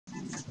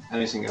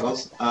anything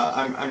else.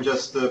 I'm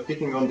just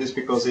picking on this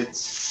because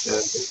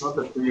it's not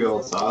a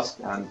trivial task,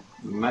 and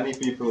many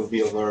people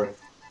will work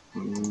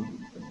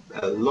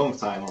a long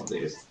time on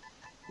this,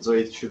 so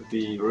it should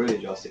be really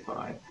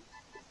justified.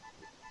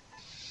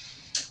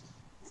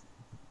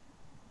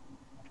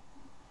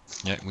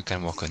 Yeah, we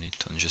can work on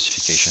it, on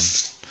justification.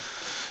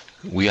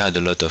 We had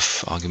a lot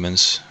of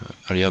arguments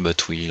earlier,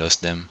 but we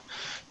lost them.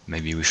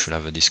 Maybe we should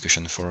have a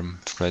discussion forum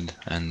thread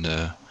and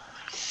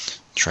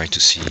try to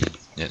see,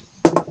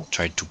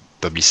 try to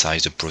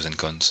publicize the pros and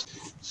cons.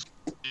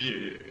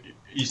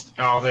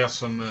 Are there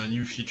some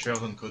new features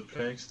on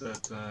Codeplex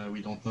that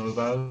we don't know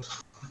about?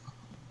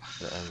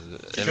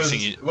 Because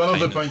one of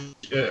the points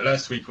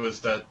last week was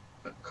that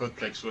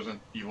Codeplex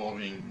wasn't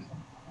evolving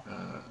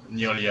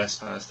nearly as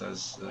fast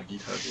as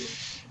GitHub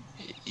is.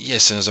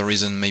 Yes, another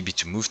reason maybe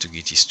to move to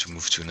Git is to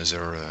move to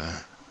another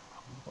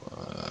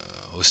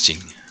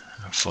hosting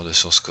for the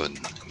source code.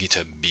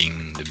 GitHub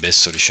being the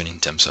best solution in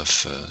terms of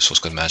source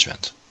code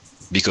management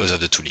because of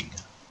the tooling,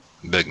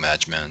 bug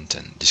management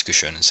and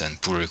discussions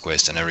and pull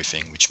requests and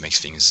everything, which makes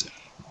things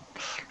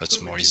lots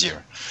more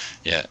easier.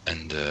 Yeah,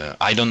 and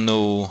I don't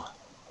know.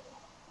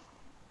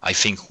 I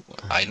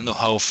don't know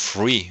how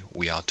free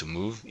we are to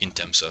move in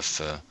terms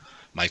of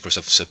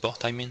Microsoft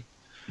support. I mean,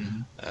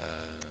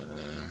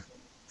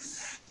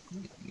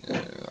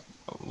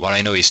 what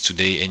I know is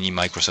today any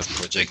Microsoft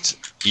project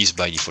is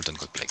by default on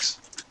Codeplex.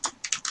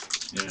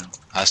 Yeah,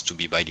 has to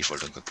be by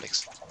default on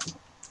Codeplex.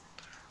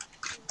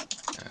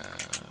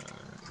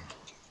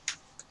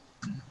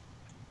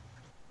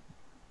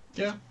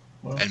 Yeah,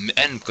 well.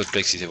 And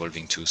Codeplex is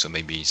evolving too, so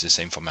maybe it's the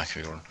same for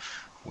Mercurial.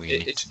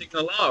 It's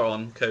Signalar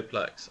on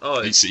Codeplex. Oh,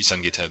 it's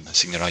on GitHub.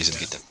 Signalar is on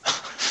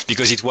GitHub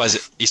because it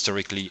was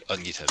historically on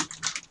GitHub.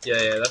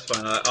 Yeah, that's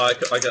fine.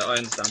 I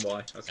understand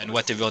why. And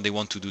whatever they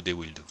want to do, they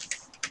will do.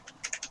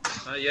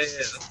 Yeah,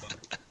 that's fine.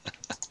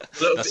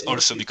 That's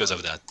also because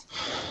of that.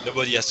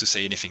 Nobody has to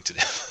say anything to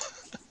them.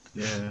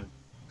 Yeah.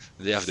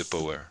 They have the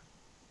power.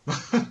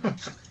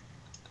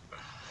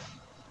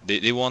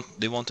 they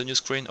want a new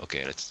screen.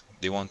 Okay,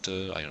 they want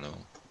I don't know.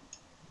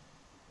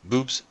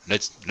 Boobs.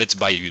 Let's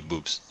buy you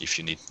boobs if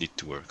you need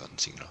to work on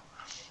Signalar.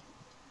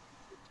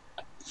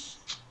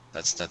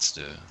 That's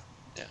the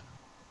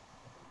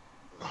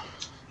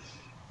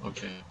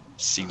Okay.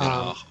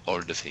 Signalar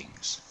all the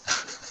things.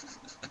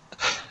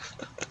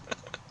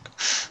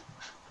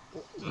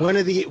 One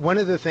of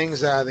the things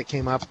that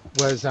came up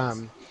was,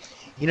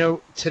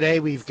 today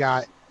we've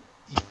got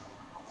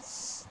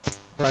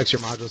Plex or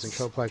modules in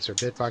Codeplex or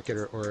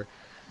Bitbucket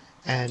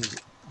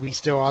and we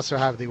still also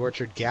have the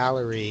Orchard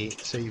gallery.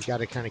 So you've got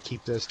to kind of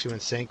keep those two in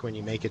sync when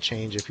you make a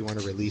change if you want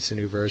to release a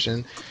new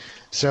version.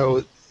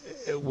 So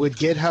would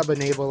GitHub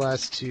enable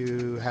us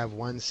to have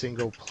one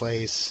single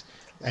place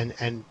and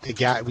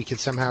we could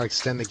somehow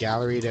extend the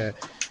gallery to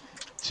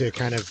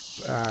kind of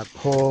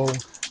pull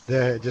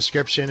the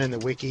description and the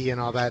wiki and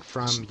all that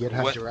from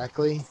GitHub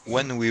directly?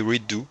 When we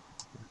redo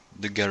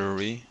the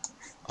gallery,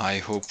 I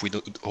hope we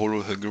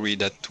all agree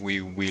that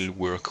we will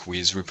work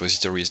with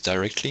repositories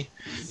directly.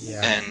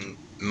 Yeah. And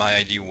my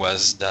idea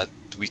was that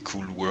we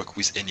could work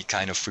with any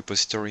kind of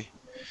repository.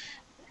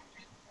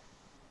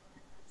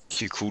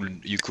 You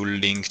could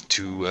link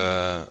to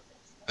a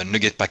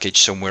NuGet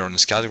package somewhere on a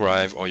SCAR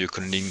drive, or you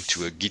can link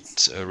to a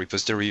Git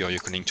repository, or you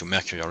can link to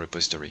Mercurial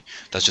repository.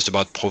 That's just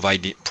about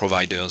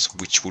providers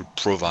which will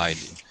provide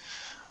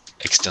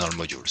external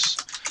modules.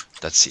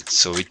 That's it.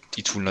 So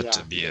it will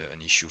not be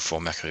an issue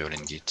for Mercurial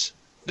and Git,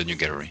 the new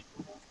gallery.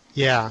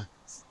 Yeah,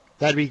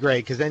 that'd be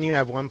great, because then you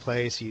have one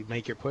place, you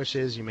make your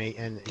pushes,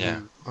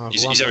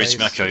 Either it's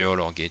Mercurial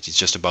or Git. It's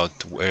just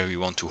about where you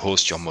want to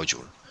host your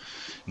module.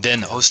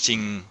 Then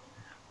hosting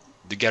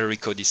the gallery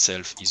code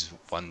itself is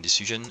one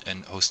decision,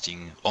 and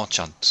hosting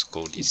Orchard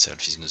code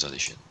itself is another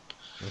decision.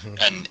 Mm-hmm.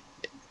 And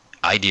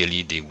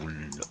ideally, they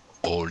will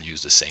all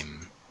use the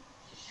same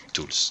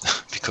tools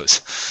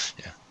because,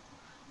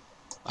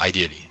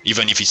 ideally,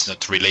 even if it's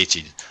not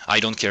related, I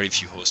don't care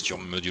if you host your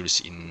modules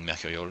in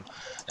Mercurial,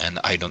 and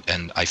I don't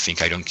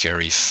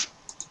care if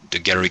the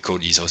gallery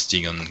code is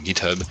hosting on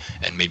GitHub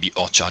and maybe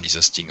Orchard is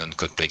hosting on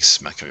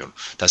Codeplex Mercurial.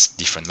 That's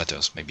different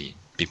matters. Maybe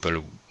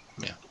people,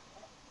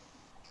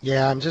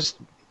 Yeah,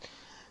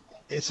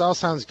 it all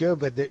sounds good,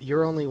 but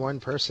you're only one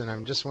person.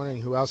 I'm just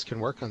wondering who else can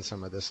work on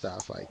some of this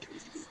stuff. Like,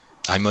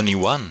 I'm only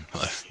one.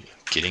 Are you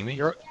kidding me?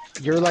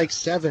 You're like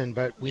 7,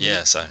 but we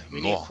need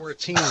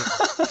 14.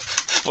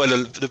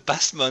 Well, the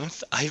past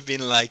month I've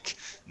been like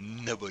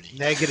nobody.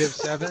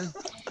 -7.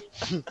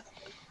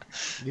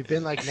 You've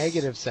been like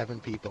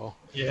 -7 people.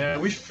 Yeah,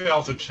 we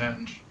felt a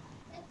change.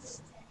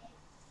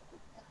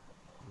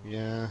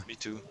 Yeah. Me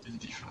too.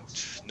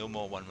 No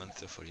more 1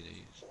 month of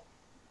holidays.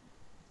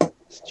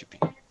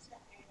 Stupid.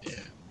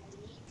 Yeah.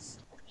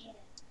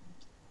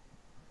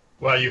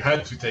 Well, you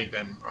had to take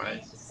them,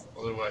 right?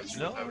 Otherwise, you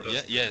would have lost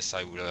them. Yes,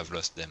 I would have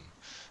lost them.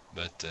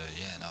 But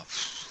no,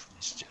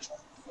 it's just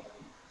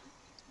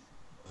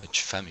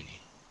much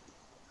family.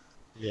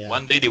 Yeah.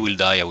 One day they will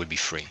die. I will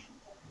be free.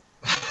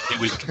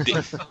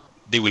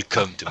 They will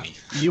come to me.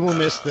 You will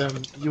miss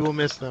them. You will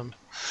miss them.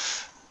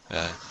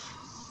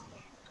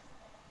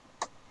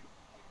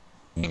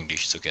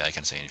 English, it's okay, I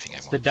can say anything I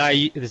want.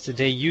 It's the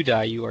day you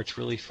die, you are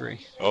truly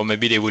free. Oh,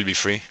 maybe they will be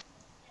free.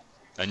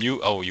 And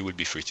you? Oh, you will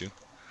be free too.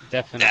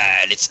 Definitely.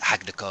 Let's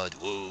hack the code.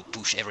 Whoa,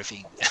 push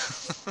everything.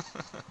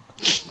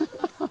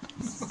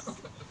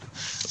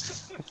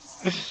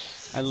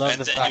 I love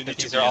And the then fact you that need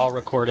to these be are on- all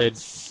recorded.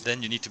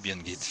 Then you need to be on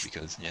Git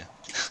because, yeah,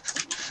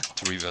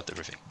 to revert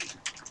everything.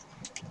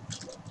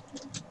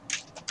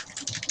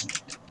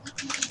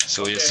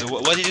 So, yeah, so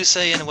what did you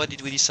say and what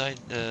did we decide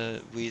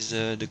with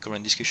the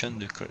current discussion,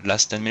 the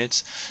last 10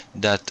 minutes?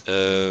 That,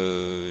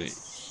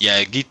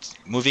 yeah, Git,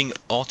 moving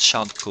our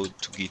shard code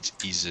to Git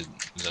is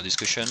another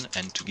discussion,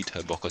 and to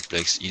GitHub or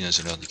Codeplex is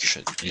another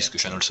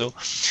discussion also.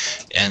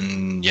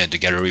 And yeah, the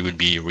gallery will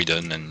be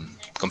redone and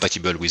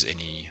compatible with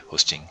any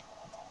hosting,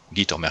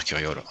 Git or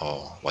Mercurial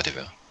or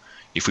whatever.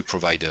 If we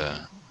provide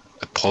a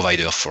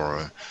provider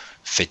for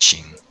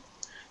fetching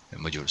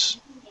modules.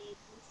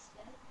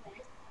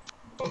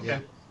 Okay. Yeah.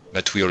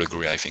 But we all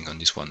agree, I think, on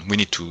this one. We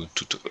need to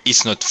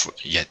it's not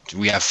yet.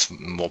 We have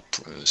more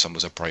some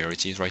other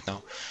priorities right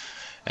now,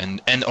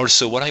 and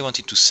also what I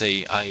wanted to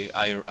say.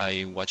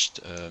 I watched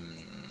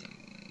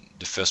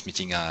the first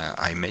meeting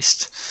I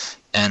missed,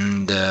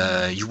 and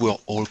you were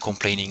all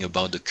complaining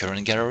about the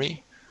current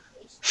gallery.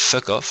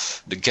 Fuck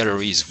off! The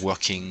gallery is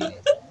working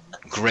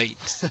great.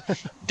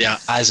 There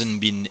hasn't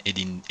been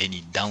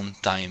any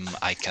downtime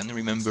I can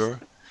remember.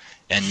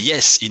 And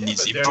yes, it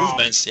needs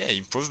improvements. Yeah,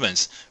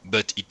 improvements.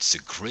 But it's a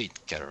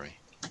great gallery.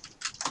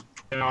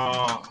 There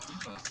are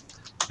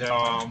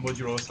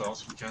module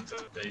authors who can't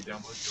update their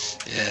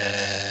module.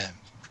 Yeah.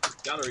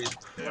 Galleries.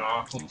 There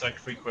are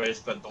contact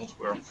requests that don't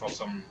work for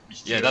some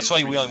mysterious Yeah, that's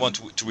why we reason. want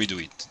to redo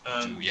it.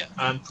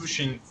 And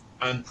pushing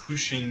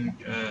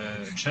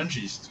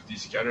changes to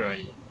this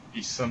gallery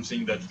is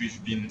something that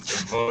we've been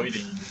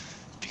avoiding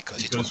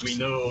because we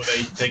know that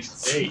it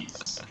takes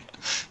days.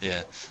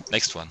 Yeah.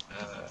 Next one.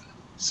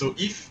 So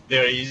if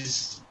there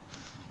is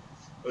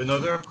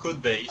another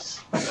code base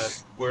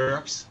that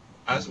works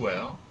as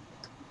well,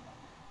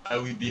 I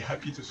will be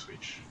happy to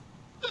switch.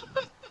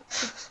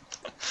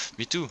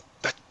 Me too.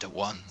 But the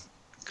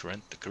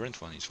current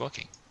one is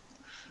working.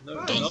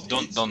 No,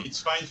 Don't.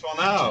 It's fine for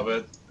now,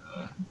 but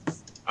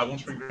I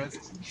won't regret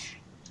it.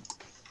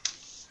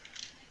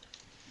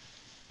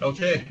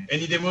 Okay,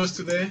 any demos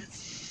today?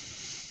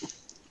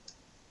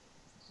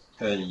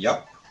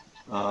 Yep.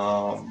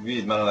 We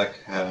at Benedek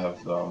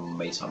have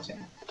made something,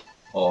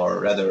 or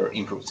rather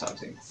improved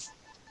something.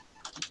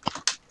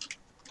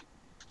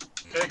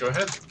 Okay, go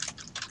ahead.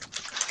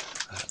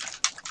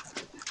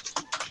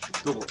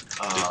 Cool.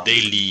 The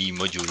daily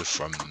module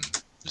from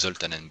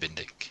Zoltán and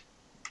Benedek.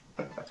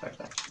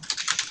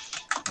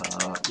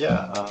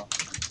 Yeah.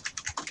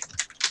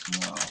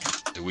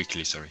 The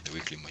weekly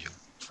module.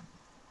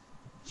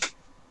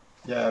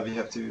 Yeah, we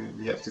have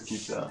to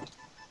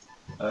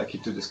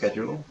keep to the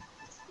schedule.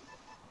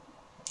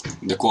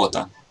 The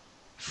quota.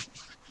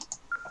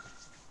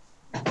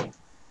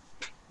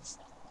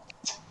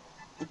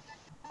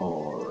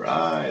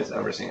 Alright,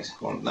 everything is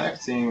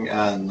connecting,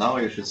 and now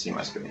you should see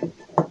my screen.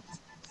 Are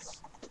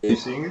you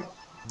seeing it?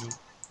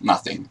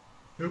 Nothing.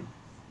 Wait.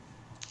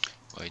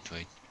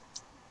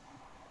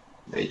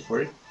 Wait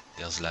for it.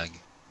 There's lag.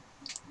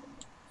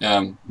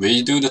 Will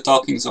you do the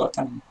talking,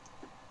 Zoltán?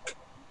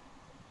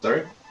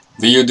 Sorry?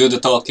 Will you do the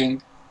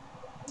talking?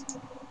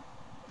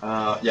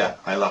 Yeah,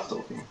 I love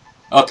talking.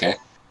 Okay.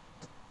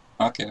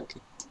 Okay.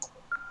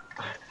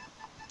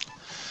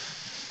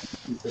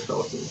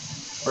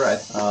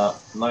 Alright,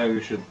 now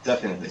you should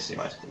definitely see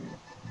my screen.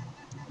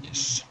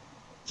 Yes.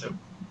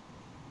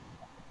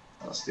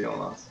 Still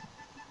not.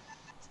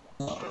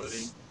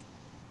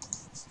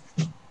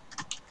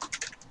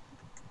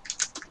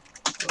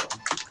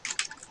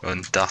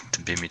 On tart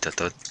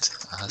bimitatot.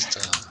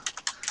 Hasta.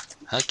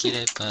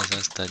 Hakile pas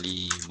hasta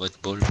li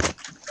botbol.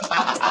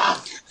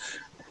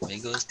 Me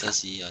gusta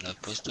si a la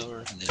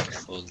postor nel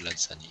fog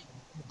latsani.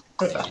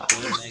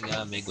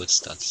 Mega me good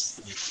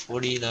stats.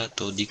 Florida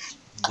to dik.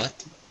 What?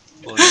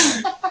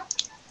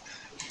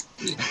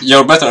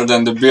 You're better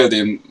than the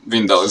built-in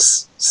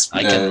Windows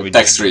I can read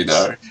text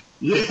Windows.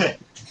 reader.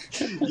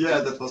 Yeah,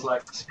 that was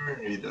like a screen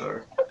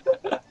reader.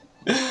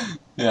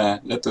 Yeah,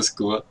 that was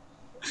cool.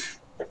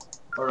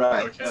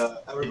 Alright, Okay.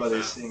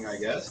 everybody's seeing, I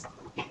guess.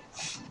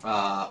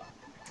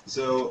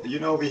 So,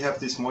 we have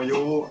this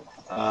module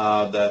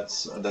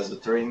that's the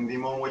training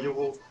demo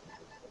module.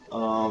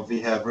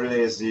 We have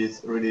released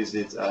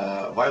it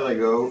a while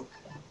ago,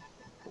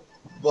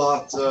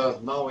 but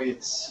now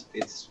it's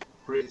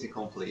pretty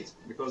complete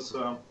because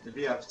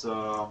we have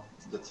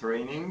the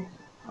training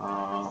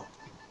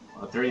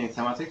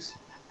thematics,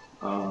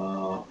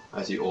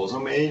 as you also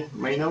may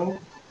know,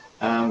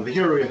 and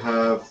here we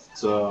have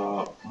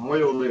the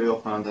module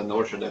development and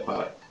Orchard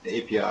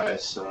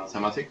APIs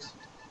thematics.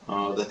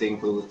 That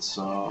includes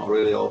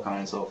really all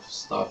kinds of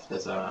stuff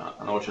that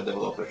an Orchard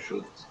developer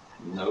should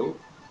know.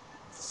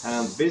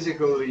 And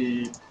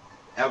basically,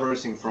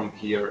 everything from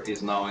here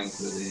is now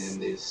included in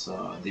this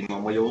demo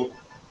module.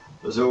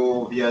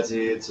 So we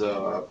added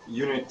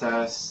unit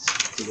tests,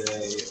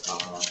 today,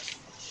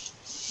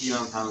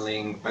 event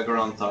handling,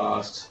 background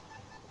tasks,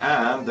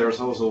 and there's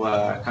also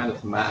a kind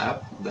of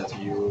map that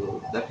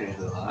you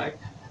definitely like.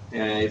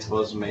 It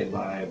was made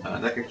by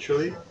Benedek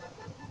actually.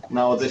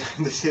 Now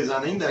this is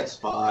an index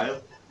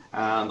file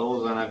and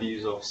also an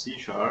abuse of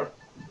C#,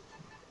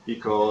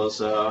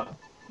 because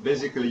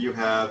basically you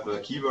have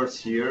keywords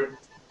here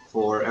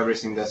for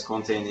everything that's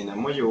contained in the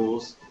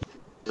modules.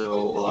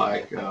 So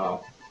like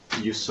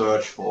you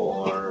search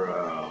for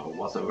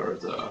whatever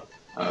the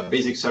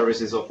basic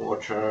services of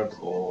Orchard,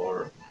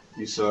 or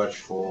you search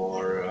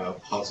for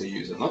how to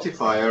use a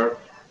notifier,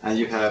 and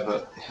you have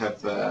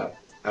a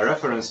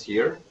reference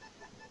here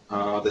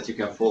that you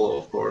can follow,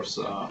 of course,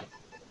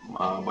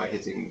 by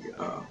hitting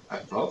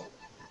F12.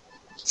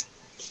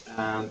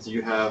 And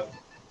you have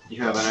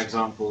an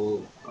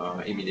example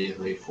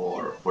immediately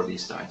for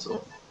these kinds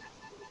of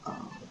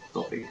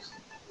topics.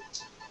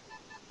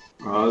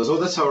 So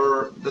that's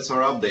our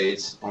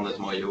updates on that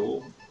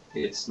module.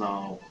 It's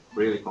now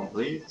really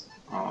complete,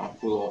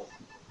 full of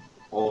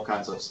all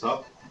kinds of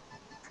stuff.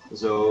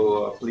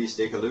 So please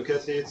take a look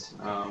at it.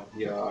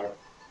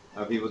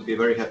 We would be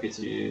very happy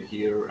to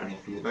hear any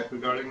feedback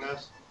regarding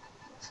that.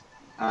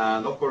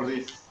 And of course,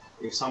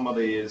 if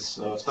somebody is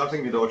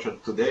starting with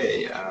Orchard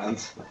today and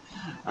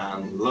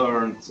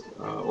learned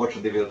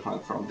Orchard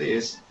development from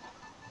this,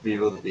 we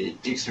would be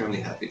extremely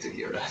happy to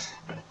hear that,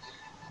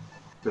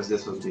 because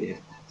this would be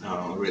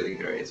really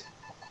great.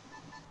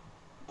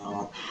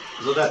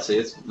 So that's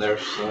it.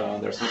 There's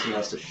nothing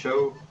else to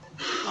show.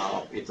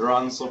 It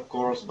runs, of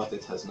course, but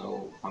it has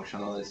no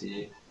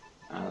functionality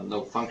and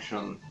no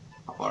function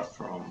apart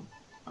from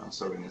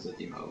serving as a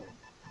demo.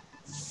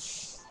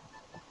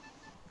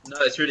 No,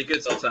 it's really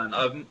good, Zoltán.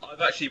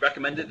 I've actually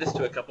recommended this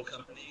to a couple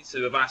companies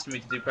who have asked me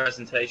to do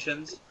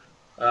presentations.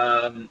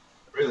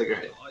 Really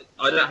great.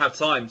 I don't have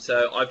time,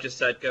 so I've just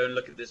said go and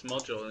look at this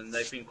module, and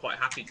they've been quite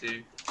happy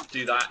to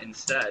do that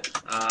instead.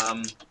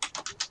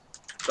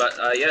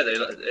 Yeah,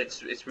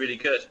 it's really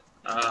good.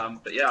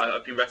 But yeah,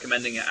 I've been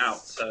recommending it out,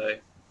 so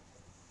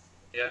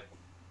yeah,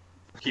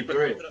 keep it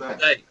up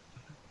to date.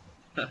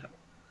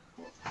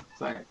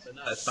 Thanks. So,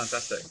 no, it's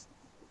fantastic.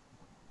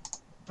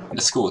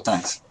 That's cool,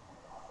 thanks.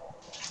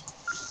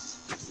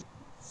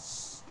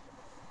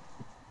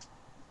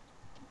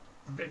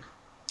 Okay.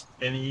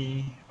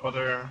 Any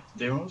other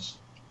demos?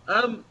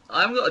 I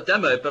haven't got a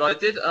demo, but I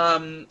did.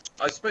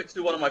 I spoke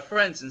to one of my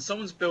friends, and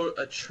someone's built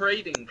a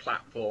trading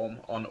platform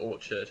on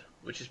Orchard,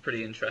 which is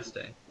pretty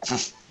interesting.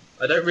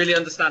 I don't really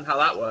understand how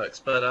that works,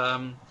 but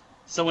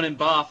someone in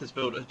Bath has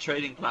built a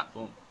trading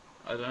platform.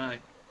 I don't know.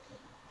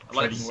 I'd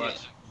like to see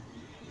it.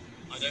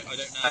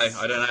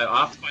 I don't know.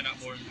 I'll have to find out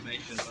more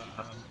information,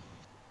 but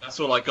that's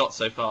all I got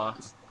so far.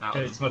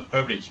 Okay, it's not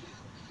public.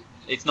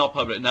 It's not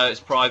public. No,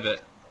 it's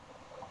private.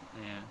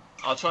 Yeah.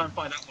 I'll try and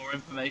find out more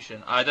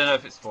information. I don't know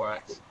if it's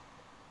Forex.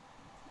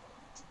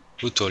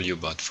 Who told you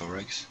about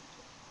Forex?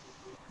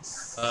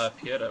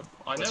 Piotr.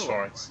 I know.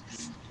 Forex.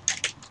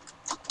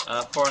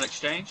 Foreign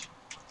exchange.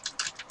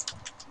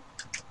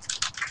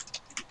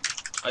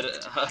 I don't.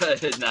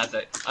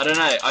 Nasdaq. I don't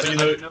know. I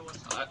don't know.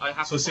 I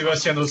have. So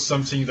Sébastien knows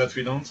something that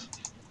we don't.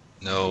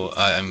 No,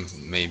 I'm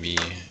maybe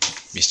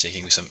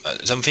mistaking with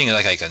something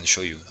like I can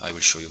show you. I will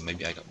show you.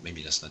 Maybe I don't.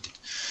 Maybe that's not it.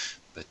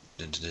 But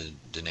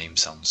the name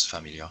sounds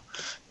familiar.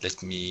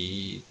 Let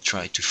me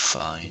try to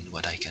find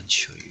what I can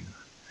show you.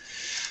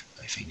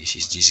 I think this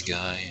is this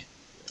guy.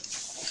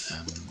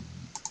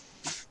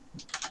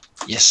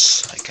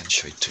 Yes, I can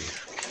show it to you.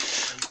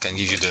 I can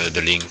give you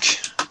the link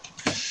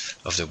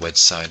of the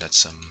website that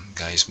some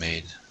guys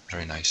made.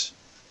 Very nice.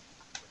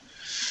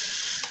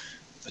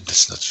 But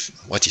that's not...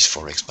 What is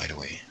Forex, by the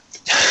way?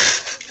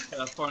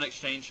 Foreign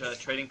exchange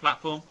trading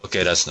platform.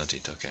 Okay, that's not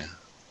it. Okay.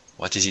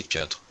 What is it,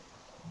 Piotr?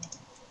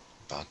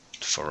 About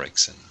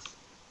Forex and...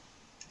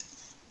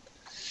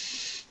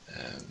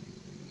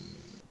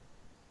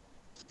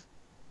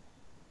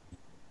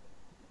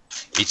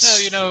 it's... No,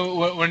 you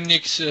know, when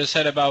Nick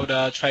said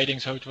about trading,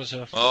 so it was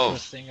a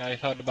first thing I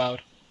thought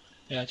about.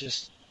 Yeah,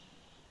 just...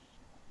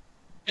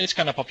 It's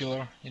kind of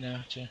popular, you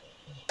know,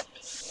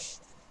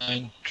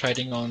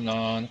 trading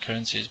on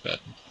currencies, but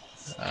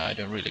I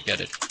don't really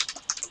get it.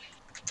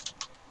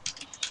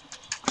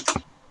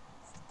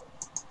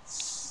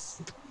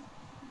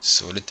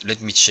 So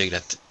let me check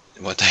that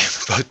what I'm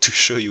about to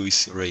show you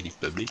is already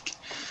public.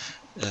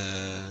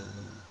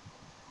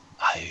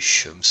 I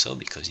assume so,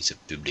 because it's a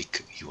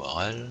public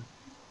URL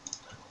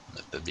on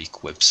a public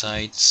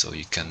website, so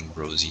you can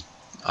browse it.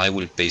 I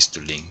will paste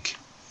the link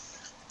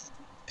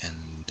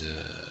and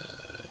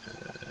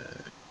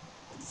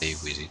play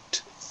with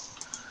it.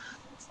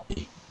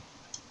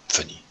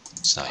 Funny,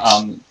 it's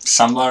nice.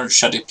 Somewhere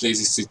shut it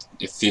please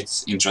if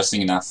it's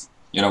interesting enough,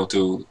 you know,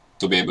 to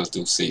be able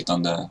to see it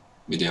on the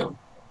video.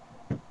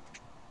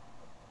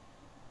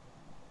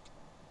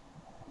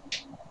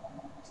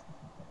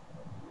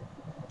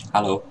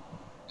 Hello.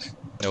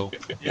 No.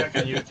 Yeah,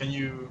 can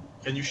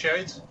you share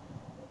it so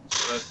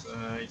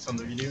that it's on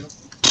the video?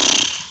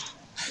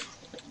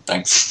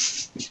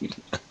 Thanks.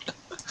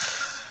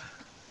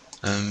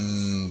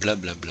 Blah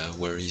blah blah.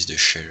 Where is the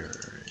share?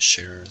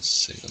 Share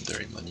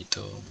secondary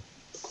monitor.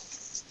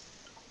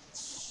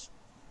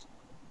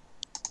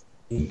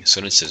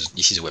 So let's say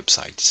this is a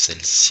website,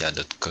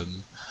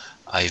 celsia.com.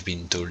 I've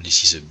been told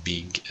this is a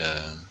big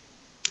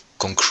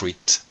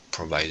concrete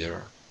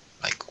provider,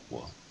 like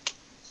what?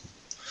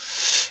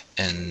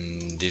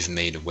 And they've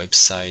made a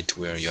website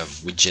where you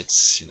have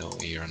widgets, you know,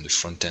 here on the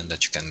front end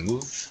that you can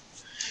move,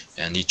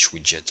 and each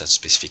widget has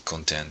specific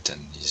content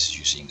and is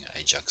using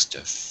Ajax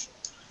stuff.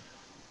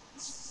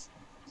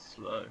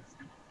 Slow.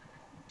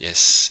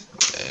 Yes,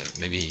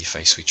 maybe if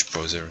I switch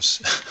browsers.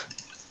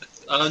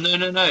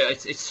 No.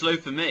 It's slow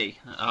for me.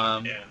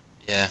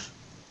 Yeah,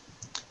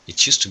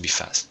 it used to be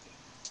fast.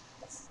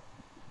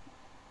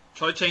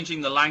 Try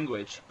changing the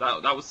language.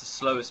 That was the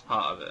slowest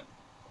part of it.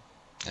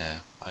 Yeah,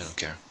 I don't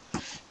care.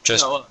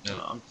 Just. No,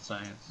 I'm just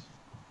saying.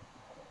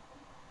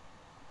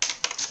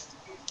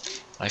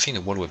 I think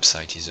the whole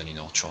website is done in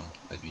Ortron.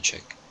 Let me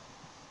check.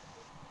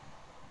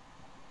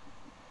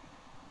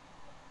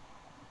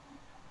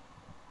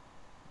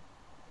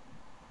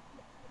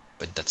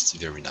 But that's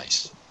very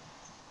nice.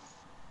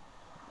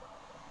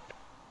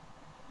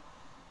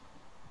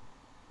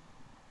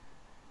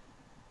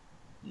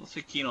 I'm not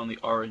so keen on the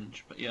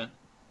orange, but yeah,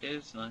 it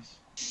is nice.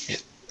 Yeah.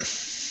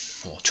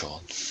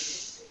 Ortron.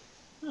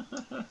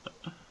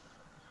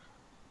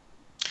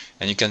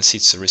 And you can see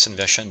it's a recent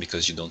version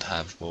because you don't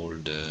have all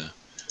the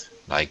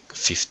like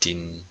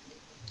 15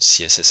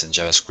 CSS and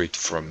JavaScript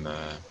from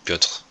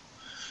Piotr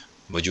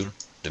module,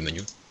 the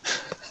menu.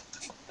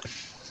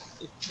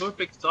 For a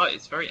big site,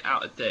 it's very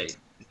out of date.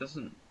 It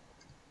doesn't.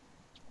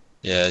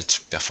 Yeah, it's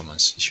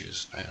performance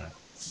issues. I don't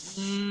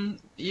know.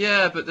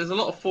 Yeah, but there's a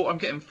lot of I'm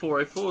getting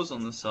 404s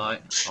on the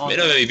site.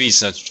 Maybe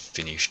it's not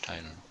finished. I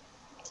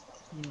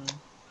don't know.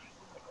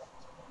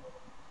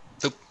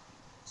 Nope.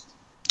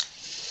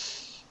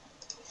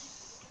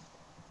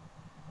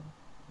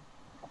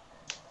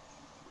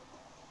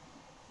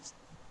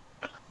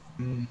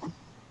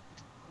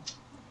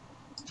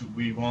 Do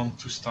we want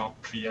to start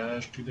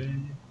triage today?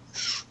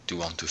 Do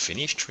you want to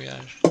finish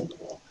triage? No.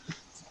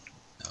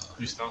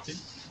 You started?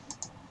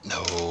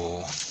 No.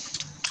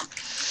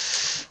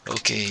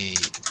 Okay.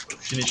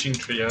 Finishing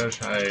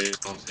triage, I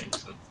don't think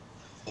so.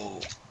 Oh.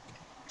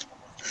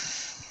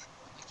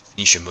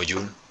 Finish a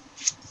module.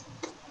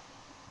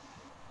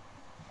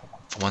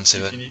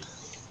 1.7.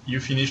 You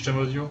finished the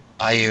module?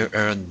 I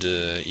heard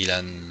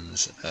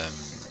Ilan's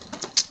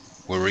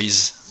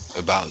worries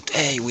about,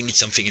 hey, we need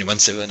something in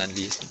 1.7 at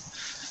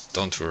least.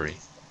 Don't worry.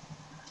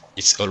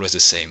 It's always the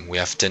same. We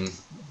have 10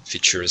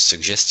 features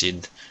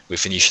suggested, we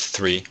finished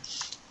 3,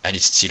 and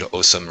it's still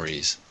awesome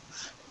release.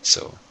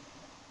 So.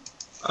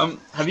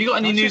 Have you got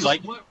any news on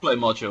the workflow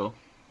module?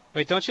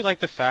 Wait, don't you like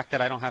the fact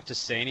that I don't have to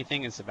say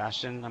anything and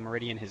Sébastien, I'm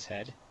already in his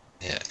head?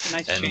 Yeah. It's a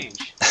nice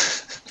change.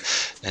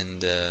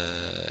 And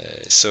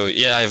so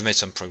yeah, I've made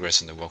some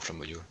progress in the workflow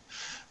module.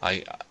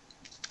 I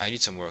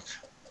did some work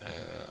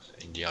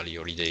in the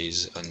early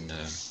days on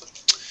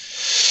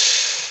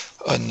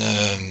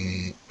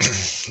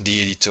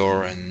the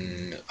editor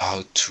and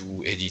how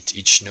to edit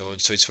each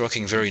node. So it's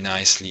working very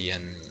nicely,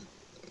 and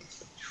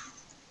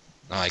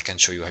I can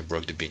show you I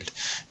broke the build.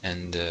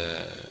 And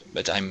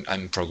but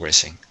I'm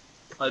progressing.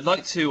 I'd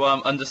like to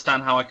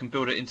understand how I can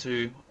build it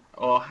into,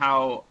 or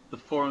how the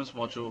forums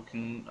module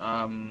can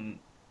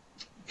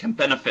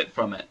benefit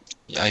from it.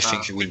 Yeah, I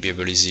think you will be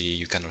able easily.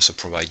 You can also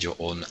provide your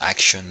own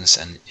actions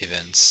and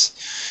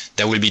events.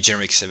 There will be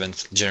generic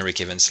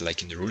events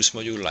like in the rules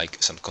module,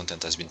 like some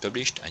content has been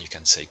published, and you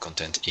can say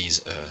content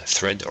is a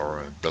thread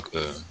or a blog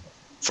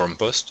forum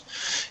post,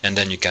 and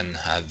then you can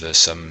have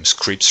some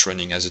scripts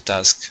running as a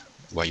task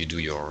where you do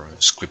your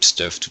script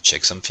stuff to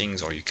check some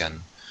things, or you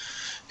can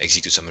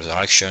execute some other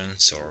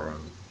actions, or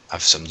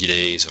have some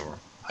delays, or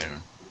I don't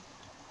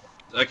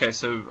know. Okay,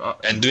 so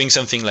and doing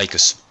something like a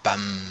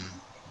spam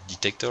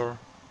detector,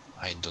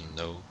 I don't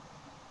know.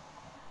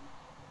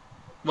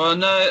 Well,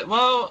 no.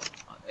 Well,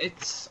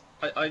 it's.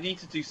 I need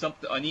to do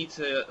something. I need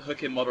to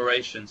hook in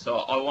moderation. So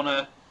I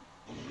wanna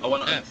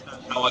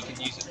understand how I can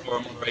use it for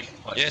a moderation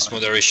pipeline. Yes,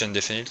 moderation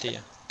definitely.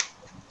 Yeah.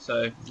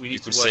 So we need you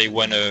could say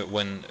when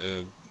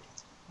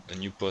a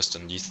new post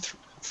on this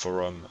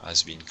forum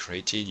has been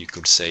created, you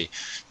could say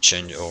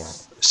change or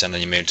send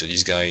an email to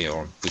this guy,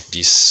 or put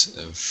this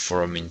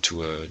forum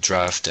into a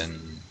draft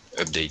and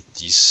update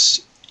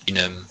this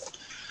enum,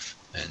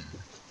 and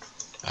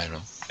I don't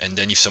know. And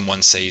then if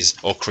someone says,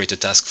 or create a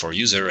task for a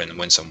user, and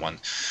when someone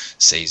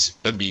says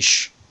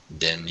publish,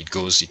 then it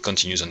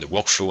continues on the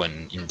workflow,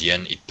 and in the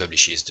end it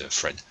publishes the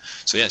thread.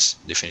 So yes,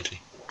 definitely.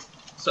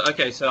 So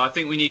okay, so I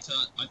think we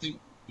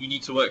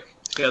need to work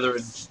together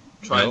and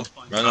try and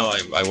find No,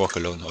 I work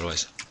alone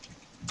always.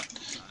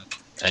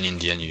 And in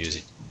the end you use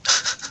it.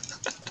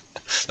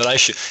 But I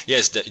should,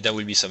 yes, there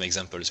will be some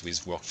examples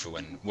with workflow,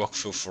 and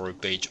workflow for a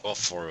page or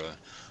for a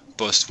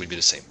post will be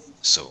the same.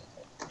 So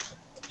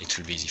it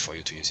will be easy for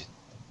you to use it.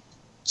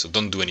 So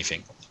don't do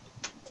anything.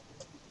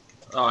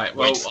 All right.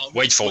 Well,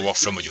 wait for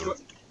workflow module.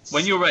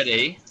 When you're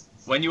ready,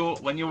 when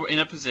you're in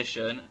a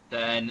position,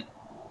 then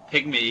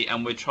Pygmy,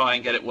 and we'd try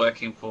and get it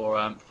working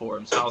for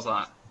forums. How's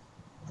that?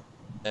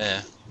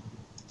 Yeah.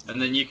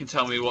 And then you can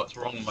tell me what's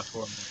wrong with my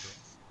forum.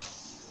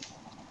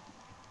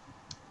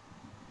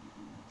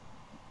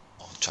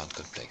 Chart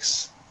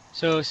complex.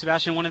 So,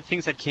 Sébastien, one of the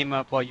things that came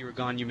up while you were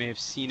gone, you may have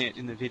seen it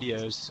in the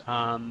videos.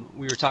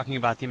 We were talking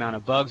about the amount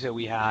of bugs that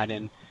we had,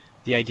 and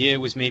the idea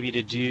was maybe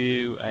to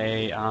do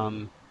a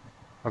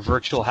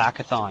virtual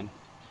hackathon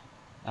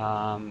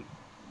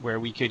where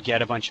we could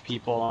get a bunch of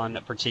people on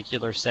a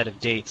particular set of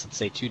dates, let's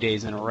say 2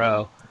 days in a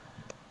row,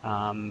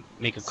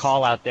 make a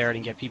call out there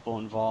and get people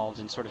involved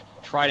and sort of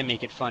try to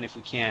make it fun if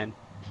we can,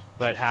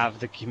 but have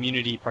the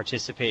community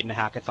participate in the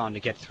hackathon to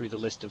get through the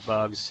list of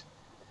bugs.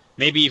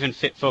 Maybe even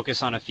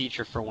focus on a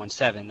feature for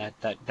 1.7.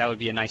 That would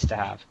be a nice to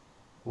have.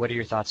 What are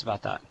your thoughts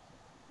about that?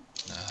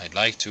 I'd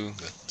like to,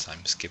 but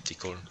I'm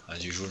skeptical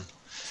as usual.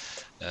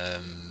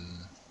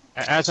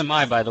 As am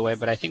I, by the way.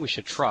 But I think we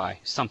should try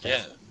something.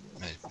 Yeah.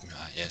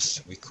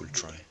 Yes, we could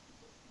try.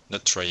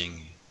 Not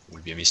trying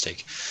would be a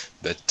mistake,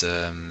 but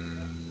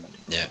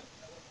yeah.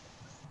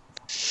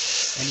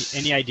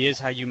 Any ideas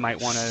how you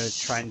might want to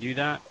try and do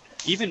that?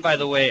 Even, by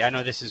the way, I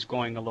know this is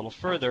going a little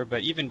further,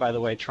 but even, by the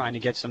way, trying to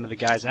get some of the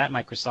guys at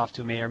Microsoft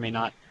who may or may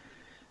not,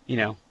 you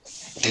know...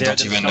 They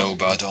don't even know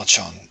about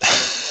Archon.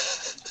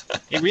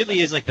 It really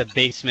is like the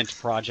basement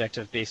project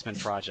of basement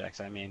projects.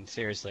 I mean,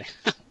 seriously.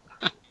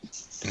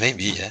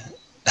 Maybe, yeah.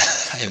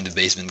 I am the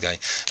basement guy.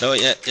 No,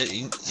 yeah.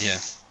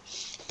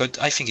 But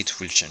I think it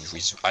will change.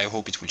 I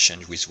hope it will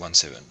change with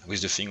 1.7.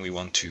 With the thing we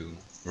want to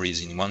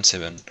release in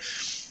 1.7,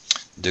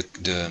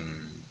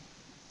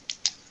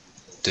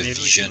 the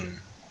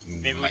vision...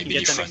 Maybe we can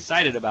get them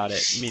excited about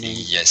it. Meaning,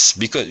 yes,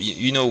 because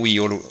you know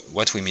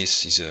what we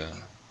miss is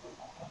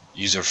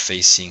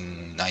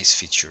user-facing nice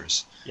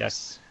features.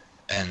 Yes.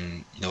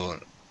 And you know,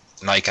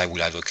 like I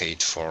will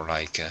advocate for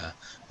like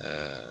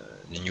the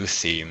new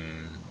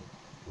theme,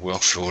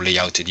 workflow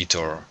layout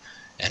editor,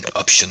 and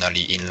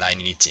optionally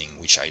inline editing,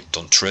 which I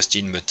don't trust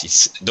in, but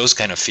it's those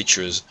kind of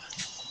features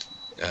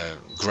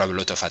grab a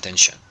lot of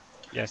attention.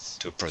 Yes.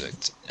 To a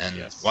product, and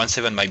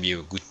 1.7 might be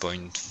a good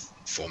point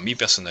for me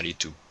personally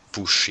to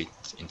push it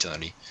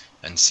internally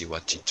and see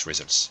what it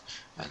results.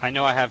 I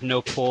know I have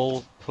no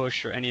pull,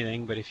 push, or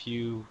anything, but if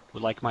you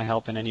would like my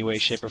help in any way,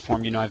 shape, or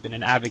form, you know I've been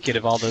an advocate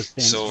of all those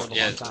things for a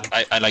long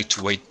time. I like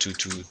to wait to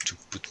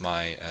put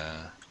my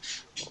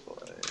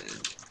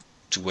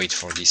to wait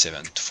for this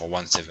event for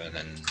 1.7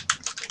 and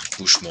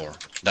push more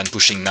than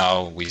pushing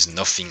now with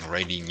nothing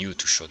really new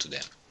to show to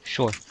them.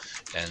 Sure.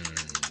 And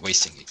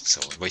wasting it, so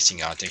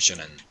wasting our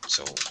attention, and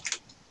so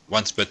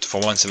but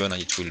for 1.7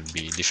 it will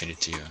be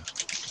definitely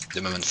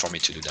the moment for me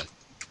to do that.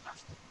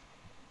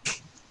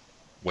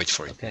 Wait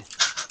for it. Okay.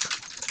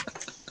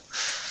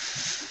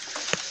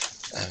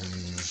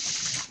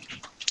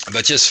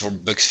 But yes, for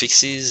bug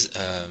fixes,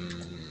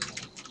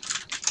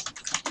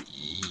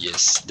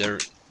 yes, there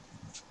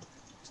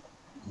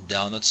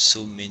are not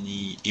so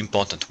many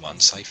important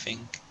ones. I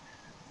think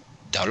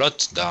there are a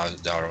lot.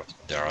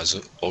 There has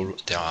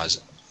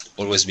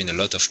always been a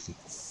lot of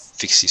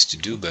fixes to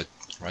do, but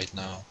right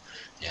now,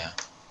 yeah.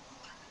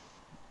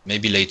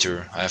 Maybe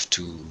later I have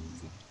to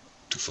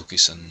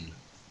focus on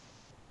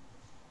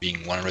being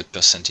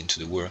 100% into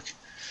the work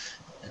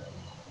and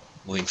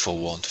moving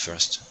forward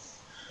first.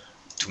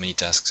 Too many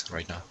tasks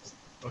right now.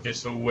 Okay,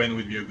 so when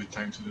would be a good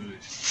time to do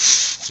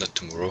this? Not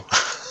tomorrow.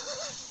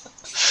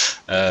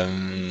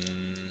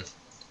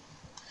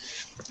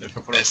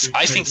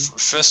 I think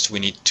first we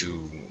need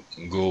to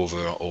go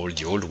over all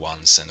the old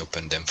ones and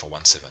open them for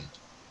 1.7.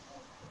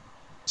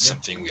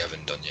 Something we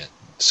haven't done yet.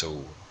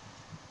 So.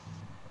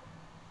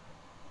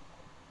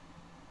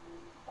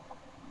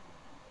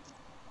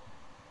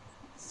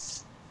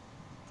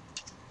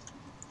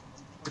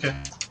 Okay.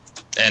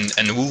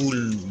 And who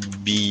will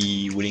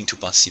be willing to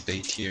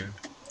participate here?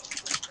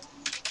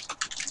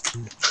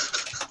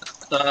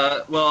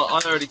 Well,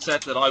 I already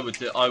said that I would.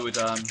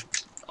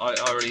 I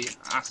already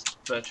asked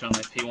Bertrand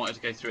if he wanted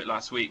to go through it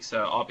last week,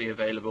 so I'll be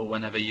available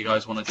whenever you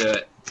guys want to do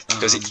it.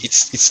 Because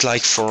it's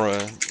like for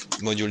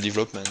module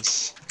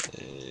developments.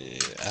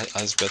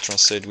 As Bertrand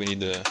said, we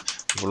need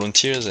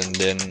volunteers, and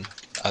then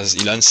as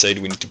Ilan said,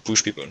 we need to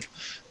push people.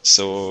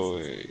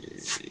 So.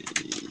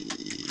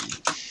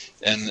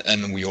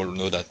 And we all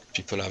know that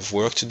people have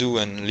work to do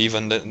and live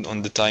on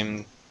the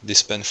time they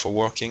spend for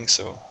working.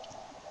 So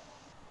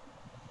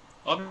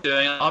I'll be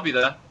doing it. I'll be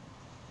there.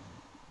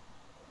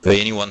 Pay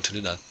anyone to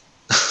do that.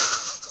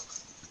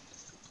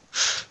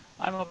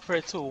 I'm up for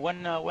it too.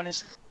 When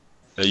is?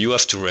 You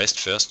have to rest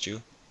first,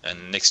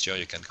 and next year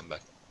you can come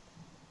back.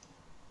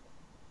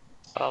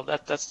 Well,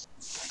 that's.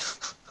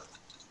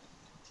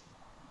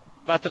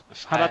 How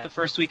about the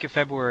first week of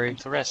February?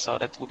 To rest, so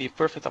that would be a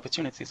perfect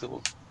opportunity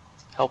to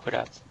help with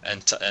that.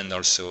 And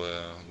also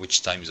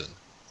which time zone?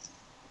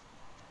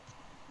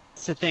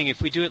 That's the thing.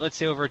 If we do it, let's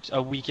say over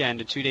a weekend,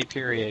 a 2-day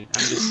period,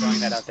 I'm just throwing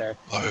that out there.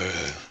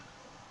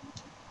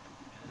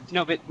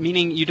 No, but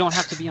meaning you don't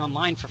have to be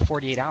online for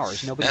 48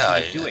 hours. Nobody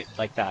can do it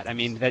like that. I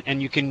mean,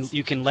 and you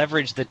can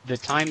leverage the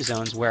time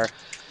zones where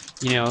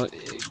you know,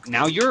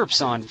 now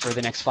Europe's on for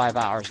the next 5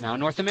 hours. Now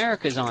North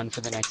America's on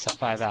for the next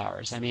 5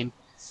 hours. I mean,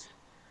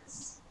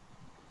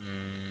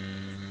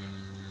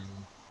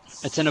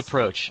 it's an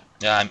approach.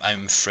 Yeah,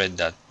 I'm afraid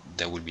that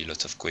there will be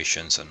lots of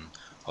questions on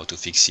how to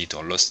fix it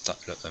or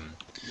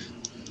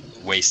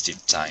wasted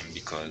time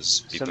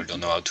because people don't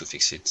know how to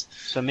fix it.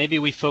 So maybe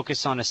we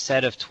focus on a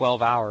set of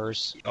 12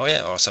 hours. Oh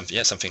yeah, or something.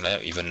 Yeah, something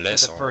like even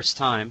less. For the first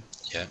time.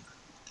 Yeah.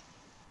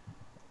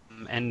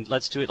 And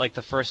let's do it like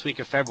the first week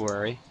of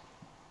February.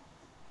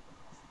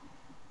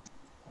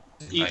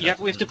 We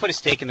have to put a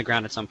stake in the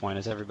ground at some point,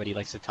 as everybody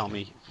likes to tell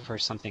me for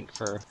something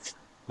for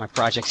my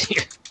projects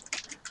here.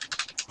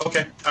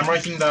 Okay, I'm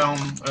writing down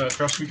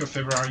first week of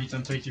February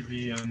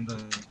tentatively, and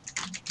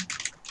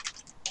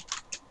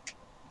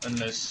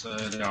unless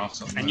there are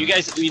some. And you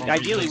guys,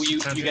 ideally, you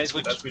guys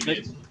would.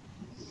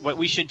 What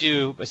we should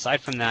do,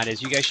 aside from that,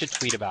 is you guys should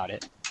tweet about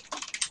it,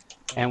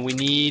 and we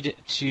need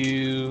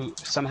to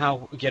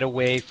somehow get a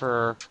way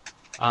for.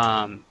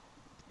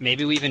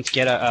 Maybe we even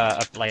get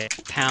a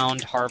like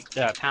pound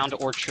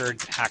orchard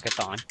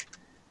hackathon,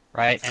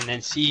 right? And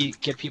then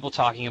get people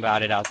talking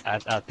about it out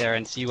there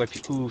and see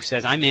who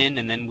says I'm in,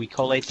 and then we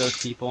collate those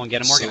people and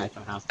get them organized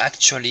somehow.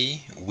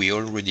 Actually, we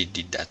already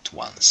did that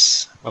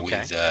once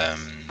with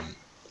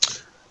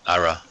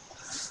Ara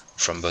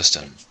from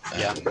Boston.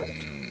 Yeah.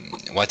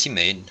 What he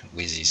made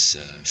with his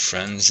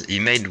friends, he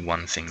made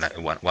one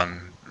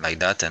like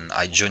that, and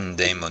I joined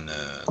them on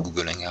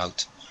Google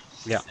Hangout.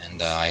 Yeah.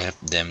 And I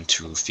helped them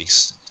to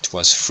fix. It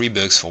was 3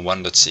 bugs for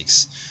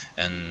 1.6,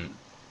 and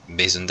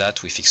based on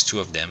that, we fixed 2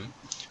 of them.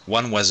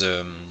 One was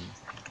the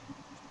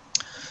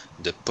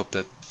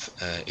pop-up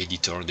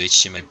editor, the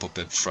HTML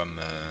pop-up from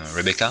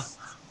Rebecca,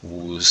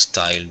 who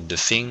styled the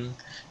thing,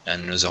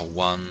 and another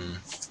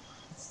one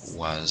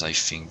was, I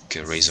think,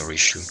 a Razor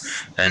issue.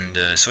 And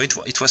so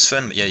it was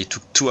fun. Yeah, it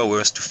took 2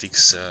 hours to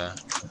fix a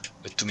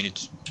 2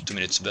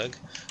 minutes bug,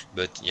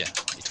 but yeah,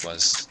 it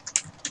was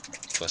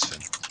fun.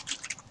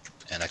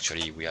 And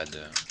actually, we had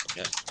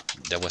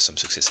there was some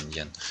success in the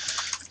end.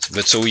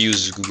 But so we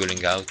use Google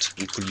Hangout.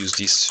 We could use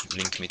this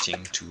link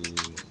meeting to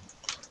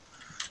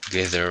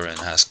gather and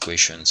ask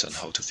questions on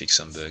how to fix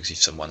some bugs. If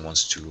someone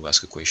wants to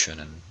ask a question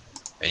and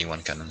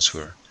anyone can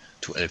answer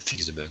to help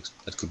fix the bugs,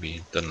 that could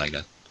be done like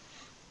that.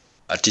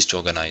 At least to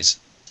organize.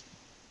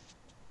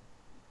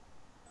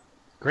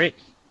 Great.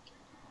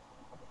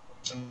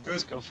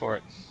 Let's go for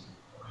it.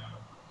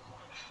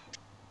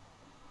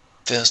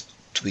 First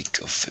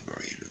week of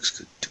February looks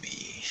good to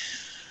me.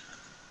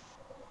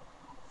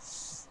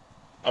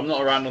 I'm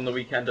not around on the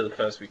weekend of the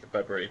first week of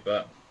February,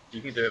 but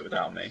you can do it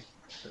without me.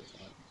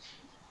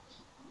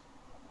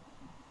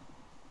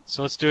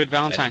 So let's do it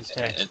Valentine's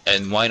Day.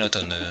 And why not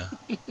on a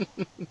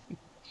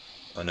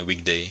on a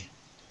weekday?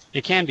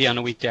 It can be on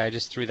a weekday. I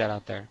just threw that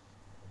out there.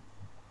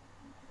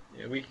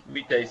 Yeah,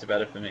 weekdays are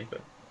better for me,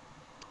 but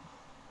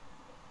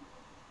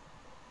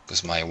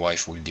because my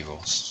wife will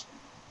divorce.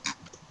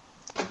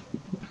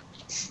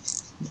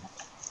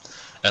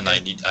 And I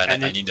need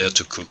her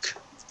to cook.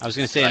 I was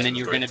going to say, and then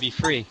you're going to be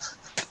free.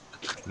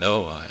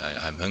 No,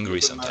 I'm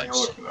hungry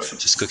sometimes.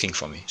 She's cooking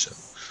for me, so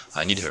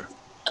I need her.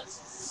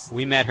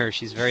 We met her.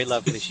 She's very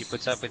lovely. She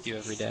puts up with you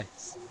every day.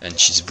 And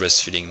she's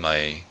breastfeeding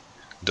my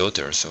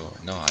daughter, so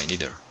no, I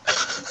need her.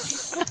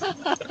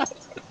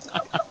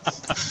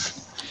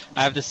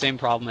 I have the same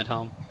problem at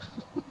home.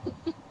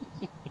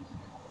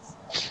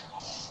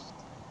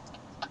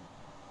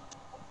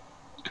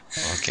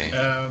 Okay.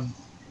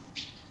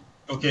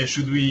 Okay,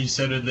 should we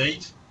set a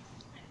date?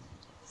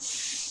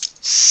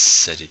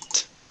 Set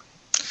it.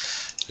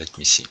 Let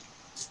me see.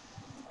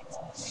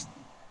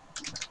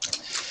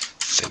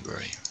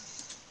 February.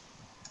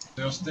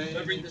 Thursday?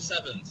 February the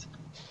 7th.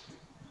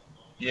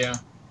 Yeah.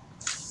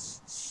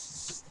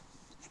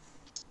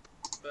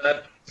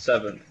 Feb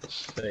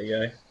 7th. There you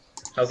go.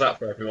 How's that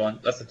for everyone?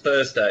 That's a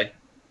Thursday.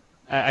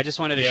 I just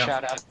wanted to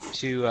shout out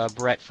to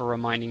Brett for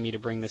reminding me to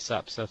bring this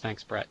up, so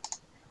thanks, Brett.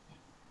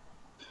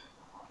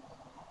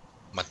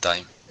 What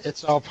time?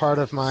 It's all part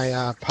of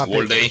my puppet.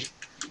 All day?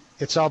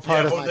 It's all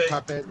part of my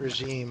puppet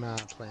regime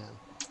plan.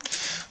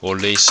 All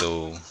day,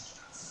 so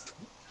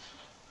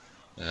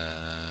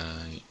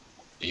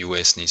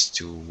US needs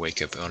to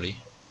wake up early.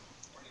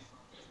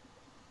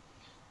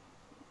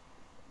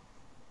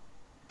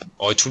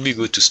 Or it would be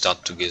good to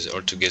start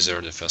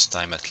together the first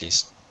time at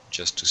least,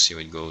 just to see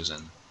how it goes.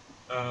 And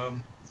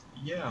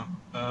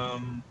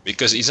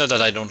because it's not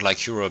that I don't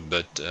like Europe,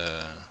 but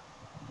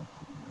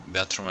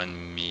Bertrand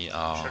and me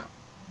are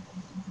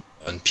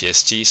on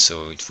PST,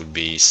 so it would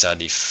be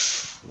sad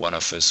if one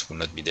of us would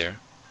not be there.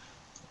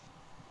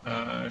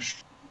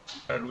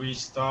 Shall we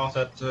start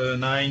at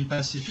 9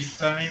 Pacific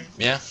time?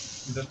 Yeah.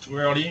 Is that too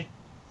early?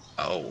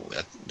 Oh,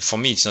 for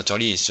me it's not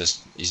early.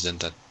 Isn't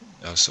that?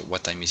 So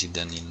what time is it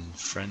then in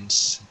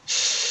France? It's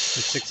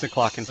 6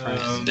 o'clock in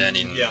France. Then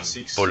in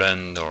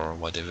Poland or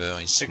whatever,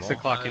 it's 6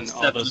 o'clock in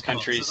all those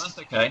countries. So that's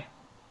okay.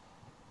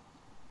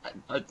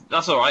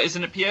 That's all right,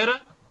 isn't it, Piotr?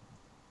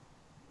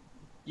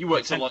 You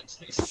work till like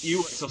 6. You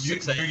work till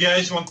 6 Do you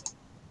guys want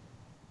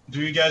Do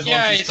you guys Yeah,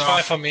 want to it's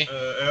start fine for me.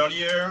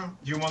 Earlier?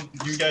 Do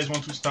you guys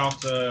want to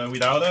start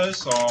without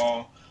us,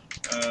 or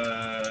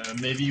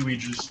maybe we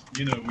just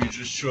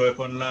show up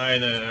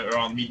online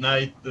around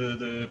midnight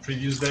the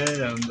previous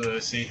day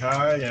and say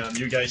hi, and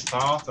you guys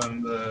start,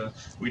 and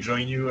we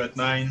join you at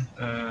 9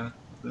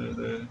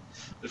 the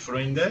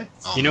following day?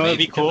 Oh, You know what would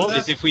be maybe. cool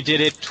is if we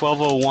did it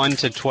 12:01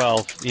 to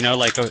 12. You know,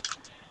 like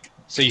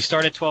so you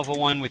start at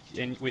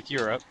 12:01 with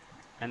Europe,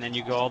 and then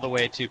you go all the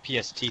way to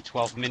PST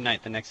 12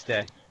 midnight the next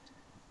day.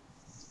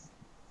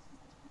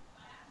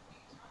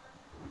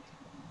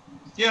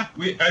 Yeah,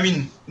 I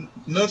mean,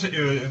 not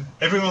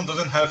everyone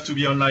doesn't have to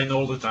be online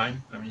all the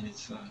time. I mean,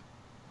 it's. No,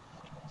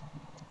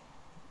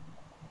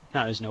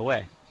 there's no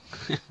way.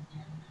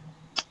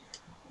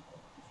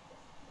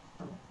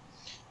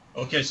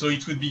 Okay, so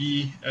it would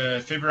be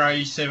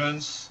February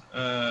 7th,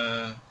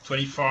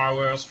 24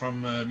 hours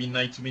from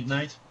midnight to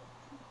midnight.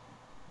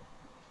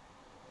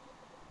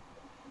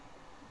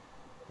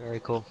 Very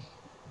cool.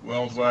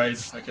 Worldwide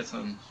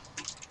hackathon.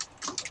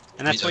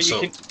 And that's what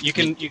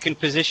you can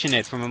position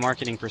it from a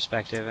marketing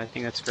perspective. I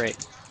think that's great.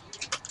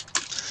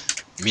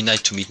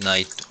 Midnight to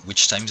midnight,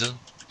 which time zone?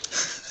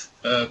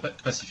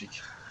 Pacific.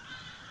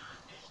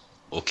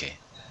 Okay.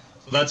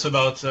 So that's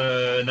about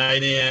 9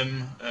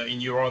 a.m. In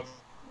Europe,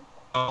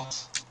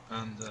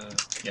 and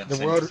yeah. The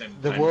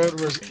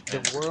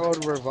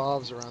world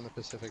revolves around the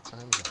Pacific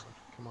time zone.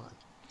 Come on.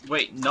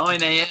 Wait,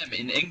 9 a.m.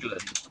 in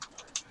England.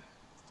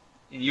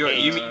 In Europe,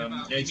 you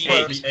mean it's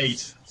probably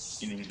 8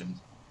 in England.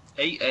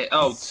 8 a.m.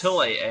 Oh,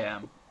 till 8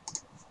 a.m.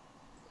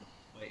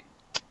 Wait.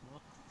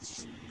 I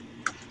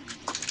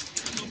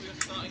thought we were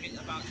starting at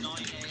about 9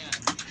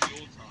 a.m.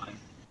 your time.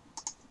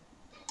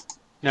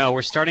 No,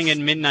 we're starting at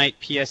midnight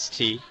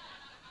PST,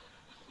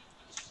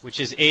 which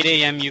is 8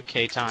 a.m.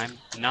 UK time,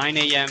 9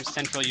 a.m.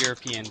 Central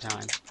European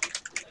time.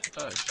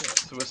 Oh shit!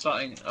 So we're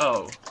starting.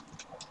 Oh.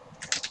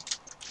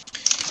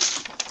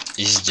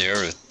 Is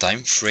there a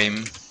time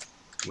frame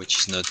which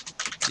is not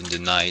in the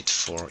night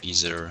for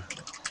either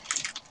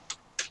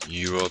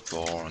Europe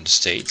or the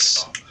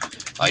States?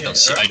 I don't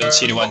see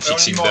anyone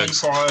fixing early morning bugs.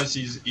 for us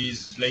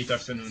is late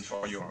afternoon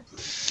for Europe.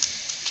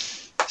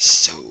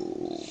 So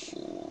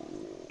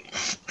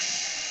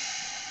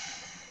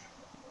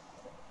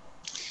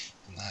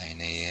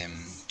 9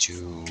 a.m. to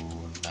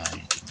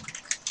 9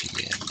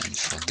 p.m. and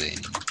for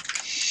them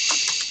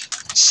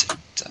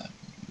September.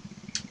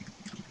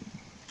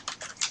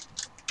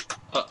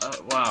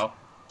 Wow.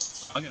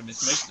 I'm gonna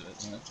miss most of it.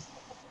 Yeah.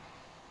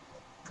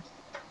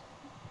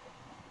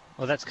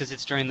 Well, that's because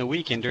it's during the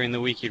week, and during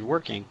the week you're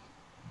working.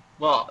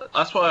 Well,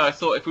 that's why I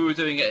thought if we were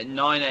doing it at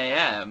 9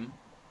 a.m.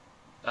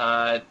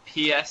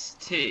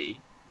 PST.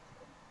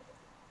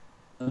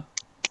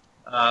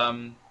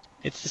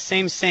 It's the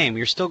same.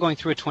 You're still going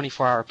through a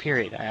 24-hour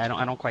period. I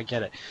don't quite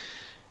get it.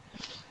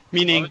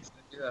 Meaning,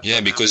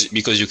 Yeah, because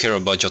you care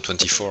about your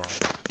 24.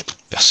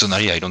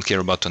 Personally, I don't care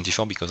about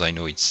 24 because I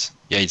know it's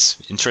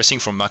interesting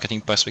from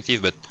marketing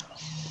perspective, but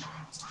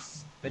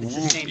it's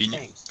the same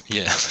thing.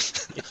 Yeah.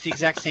 It's the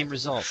exact same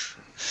result.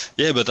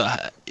 Yeah, but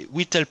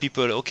we tell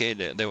people, okay,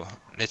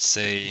 let's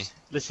say.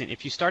 Listen,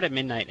 if you start at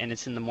midnight and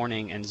it's in the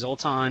morning, and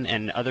Zoltán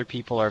and other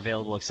people are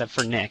available except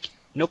for Nick,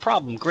 no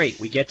problem. Great,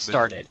 we get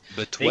started.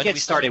 But they get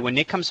started when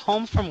Nick comes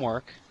home from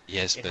work.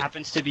 Yes, it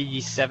happens to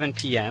be 7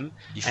 p.m.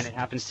 and it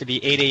happens to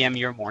be 8 a.m.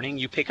 your morning.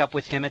 You pick up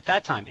with him at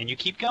that time, and you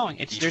keep going.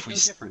 There's no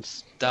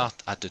difference.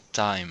 Start at a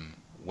time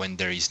when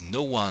there is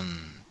no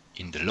one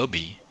in the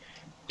lobby,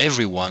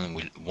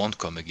 everyone won't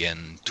come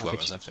again 2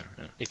 hours after.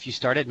 Yeah. If you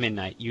start at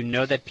midnight, you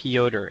know that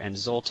Piotr and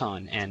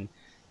Zoltán and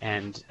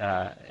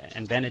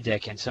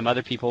Benedek and some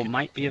other people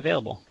might be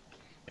available.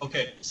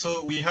 Okay,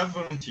 so we have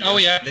volunteers. Oh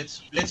yeah.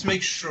 Let's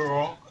make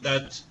sure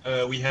that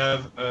we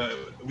have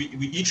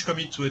we each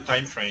commit to a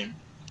time frame,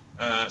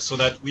 so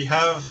that we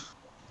have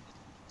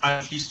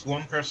at least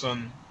one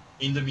person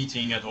in the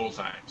meeting at all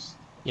times.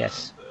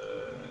 Yes.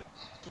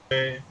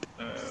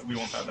 We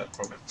won't have that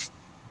problem.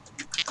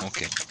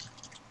 Okay.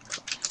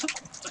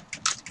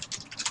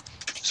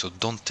 So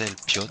don't tell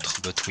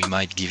Piotr, but we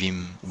might give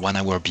him 1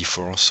 hour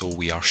before, so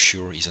we are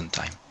sure he's on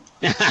time.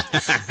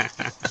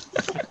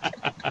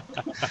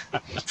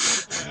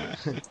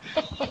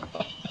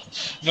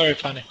 Very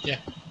funny, yeah.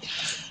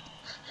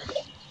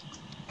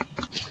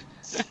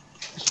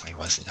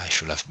 I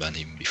should have banned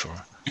him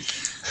before.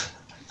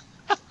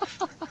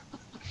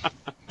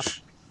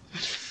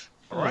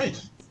 All right.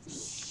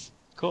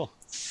 Cool.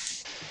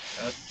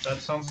 That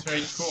sounds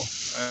very cool.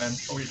 I'm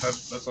sure we'll have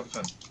lots of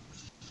fun.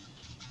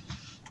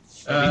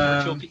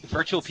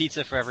 Virtual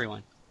pizza for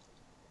everyone.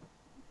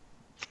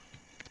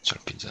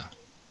 Virtual pizza.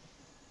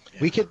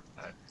 We could.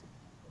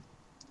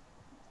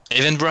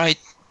 Eventbrite.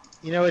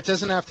 You know, it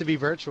doesn't have to be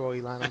virtual,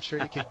 Elon. I'm sure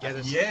you could get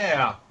us.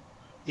 Yeah.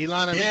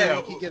 Elon, I'm sure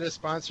you could get a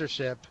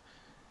sponsorship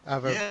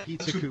of a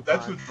pizza coupon.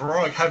 That would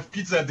rock. Have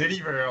pizza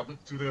delivered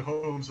to the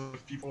homes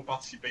of people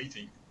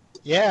participating.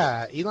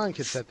 Yeah, Elon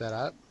could set that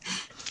up.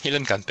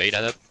 Elon can pay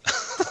that up.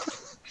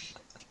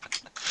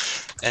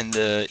 And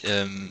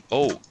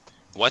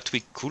what we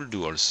could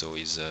do also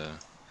is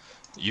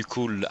You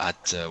could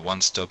at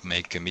one stop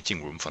make a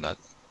meeting room for that.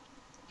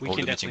 We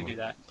can definitely do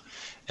that.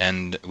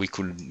 And we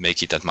could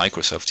make it at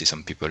Microsoft if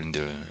some people in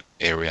the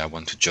area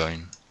want to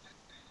join.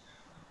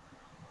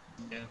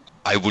 Yeah.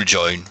 I will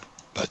join,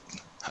 but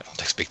I don't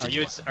expect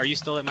anyone. Are you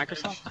still at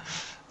Microsoft?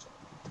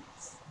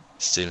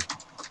 Still.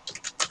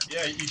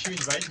 Yeah, if you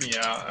invite me,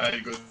 I'll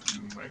go to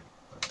Microsoft.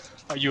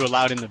 Are you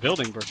allowed in the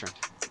building, Bertrand?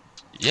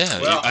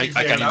 Yeah, well, I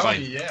can invite.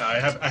 Me,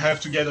 yeah, I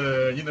have to get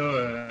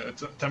a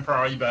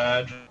temporary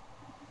badge.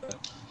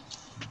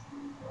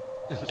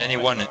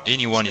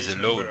 Anyone is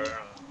allowed.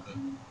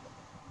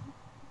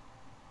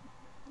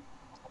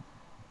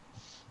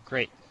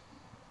 Great.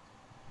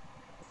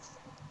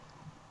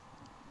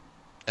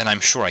 And I'm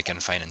sure I can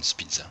finance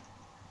pizza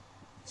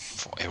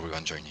for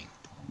everyone joining.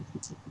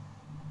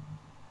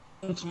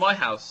 Come to my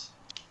house.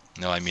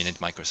 No, I mean at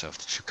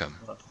Microsoft should come.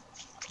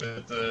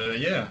 But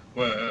yeah,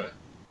 well,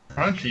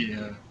 apparently,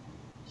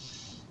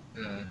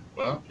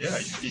 well, yeah,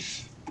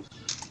 if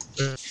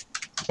the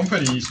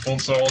company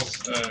sponsors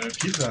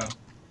pizza,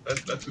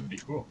 that would be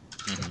cool.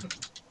 Mm-hmm.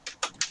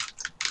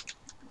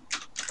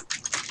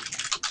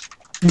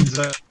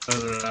 Pizza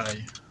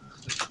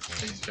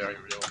is very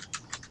real.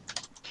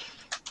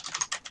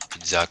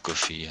 Pizza,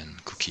 coffee,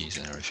 and cookies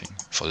and everything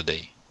for the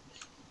day.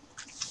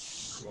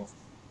 Cool.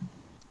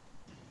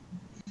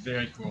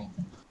 Very cool.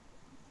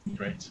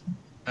 Great.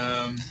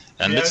 And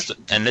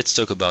let's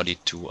talk about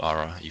it to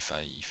Ara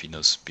if he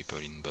knows people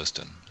in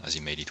Boston, as he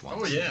made it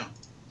once. Oh yeah.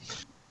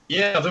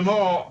 Yeah, the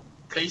more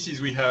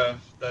places we have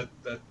that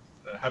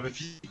have a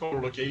physical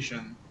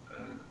location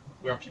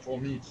where people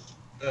meet,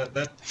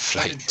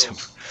 fly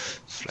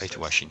to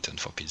Washington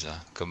for pizza.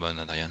 Come on,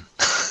 Adrian.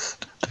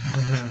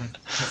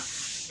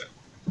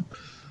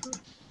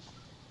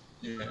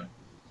 Yeah.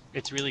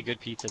 It's really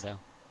good pizza, though.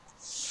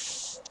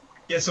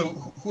 Yeah. So,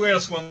 who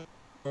else wants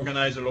to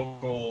organize a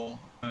local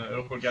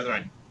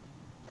gathering?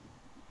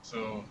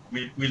 So,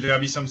 will there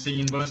be something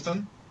in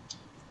Boston?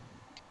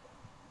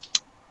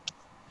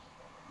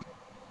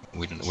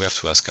 We have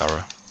to ask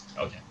Ara.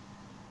 Okay.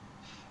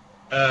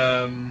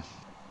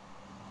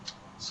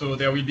 So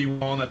there will be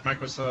one at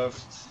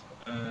Microsoft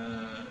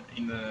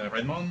in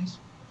Redmond.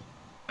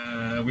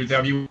 Will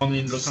there be one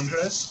in Los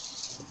Angeles?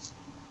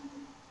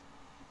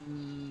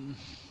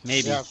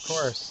 Maybe. Yeah, of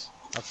course.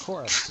 Of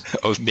course.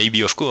 Oh,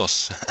 maybe, of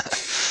course.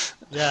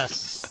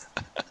 Yes.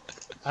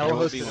 I will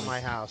host it at my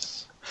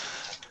house.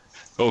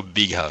 Oh,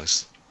 big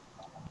house.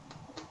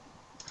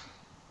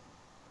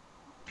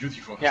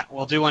 Beautiful. Yeah,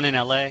 we'll do one in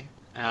LA.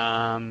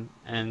 And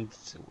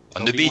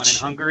on the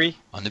beach. One in Hungary.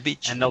 On the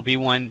beach. And there'll be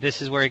one.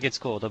 This is where it gets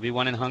cool. There'll be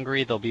one in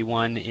Hungary. There'll be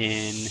one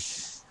in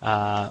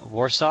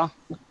Warsaw.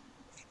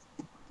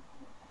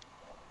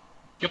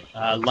 Yep.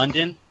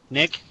 London.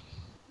 Nick.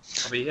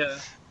 I'll be here.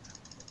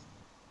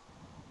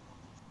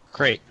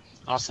 Great.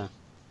 Awesome.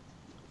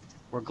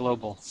 We're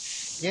global.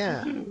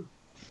 Yeah.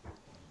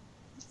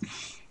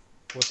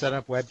 We'll set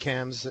up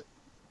webcams.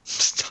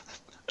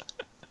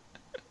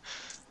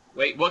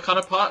 Wait, what kind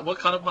of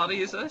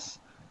party is this?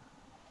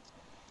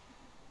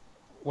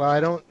 Well,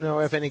 I don't know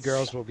if any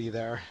girls will be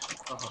there.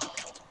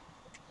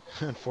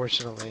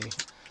 Unfortunately.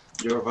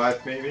 Your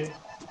wife, maybe?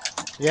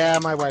 Yeah,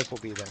 my wife will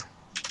be there.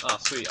 Oh,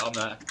 sweet, I'm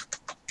there.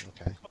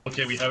 Okay.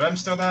 Okay, we have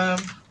Amsterdam,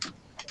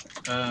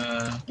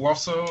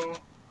 Warsaw,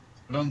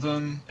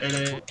 London,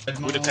 LA,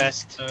 Redmond,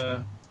 Budapest.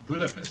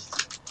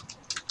 Budapest.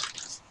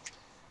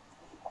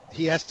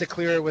 He has to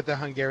clear it with the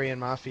Hungarian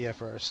mafia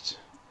first.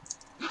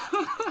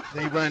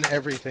 They run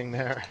everything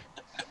there.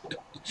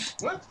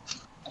 What?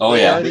 Oh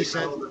yeah. They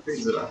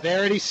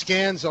already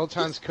scanned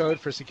Zoltán's code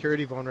for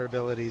security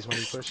vulnerabilities when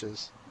he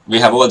pushes. We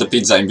have all the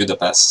pizza in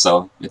Budapest,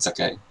 so it's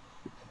okay.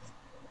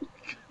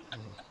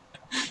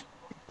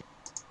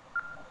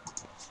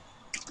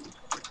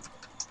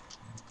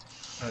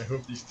 I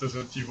hope this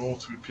doesn't evolve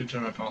to a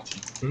pajama party.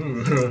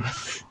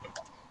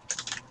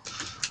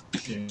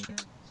 Okay.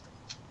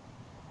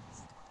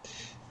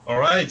 All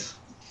right.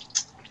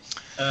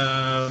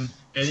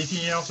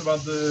 Anything else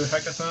about the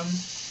hackathon?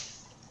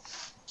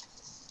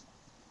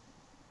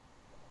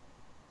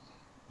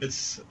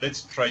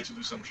 Let's try to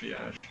do some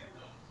triage.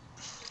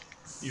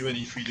 Even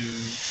if we do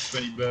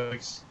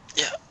 $20.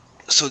 Yeah.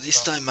 So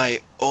this time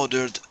I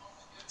ordered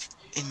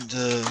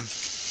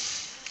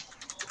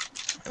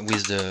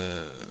with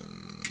the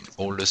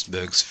oldest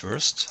bugs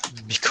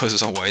first,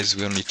 because otherwise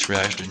we only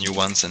triage the new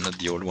ones and not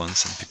the old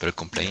ones, and people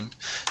complain.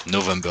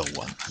 November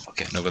 1.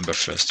 Okay, November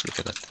 1st. Look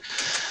at that.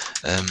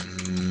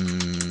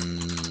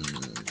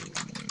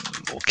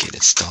 Okay,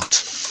 let's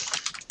start.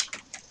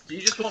 Do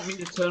you just want me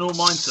to turn all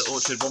mine to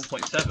Orchard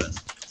 1.7?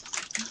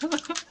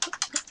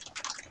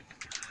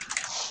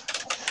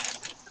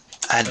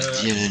 I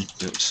didn't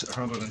do so.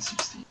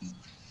 116.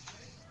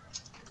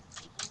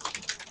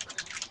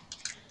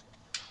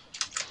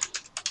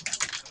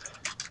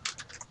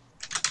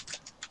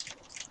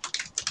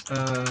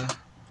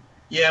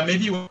 Yeah,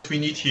 maybe what we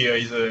need here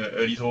is a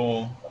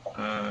little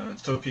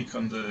topic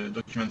on the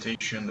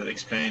documentation that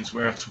explains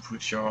where to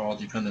put your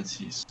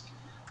dependencies.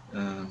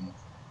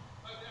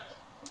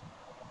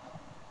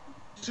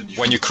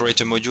 When you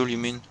create a module, you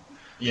mean?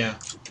 Yeah.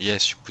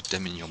 Yes, you put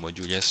them in your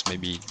module. Yes,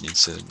 maybe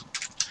it's a.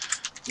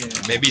 Yeah.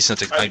 Maybe it's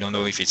not. I don't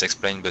know if it's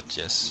explained, but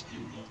yes.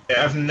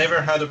 I've never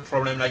had a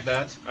problem like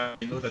that. I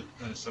know that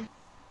some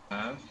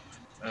have.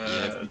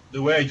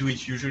 The way I do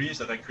it usually is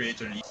that I create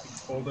a link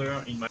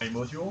folder in my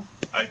module.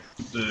 I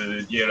put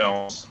the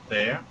DLRs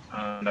there,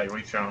 and I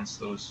reference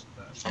those.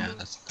 Yeah,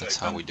 that's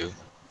how we do.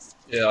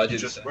 Yeah, I It do.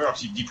 just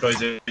works. It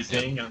deploys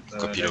everything. Yeah.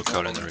 And, Copy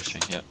local and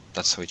everything. Yeah,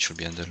 that's how it should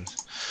be handled.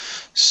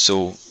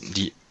 So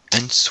the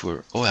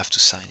answer. Oh, I have to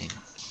sign in.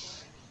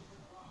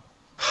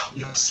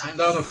 You signed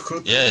out of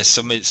code. Yeah,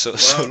 so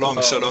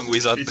long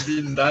without. It's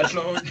been that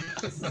long.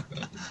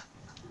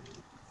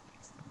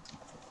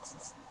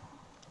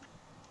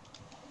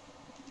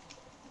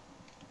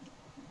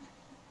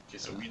 Okay,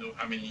 so we know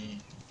how many.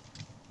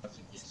 I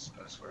think it's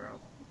password.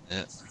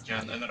 Yeah. We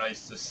can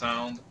analyze the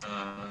sound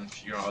and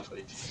figure out what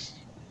it is.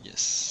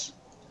 Yes.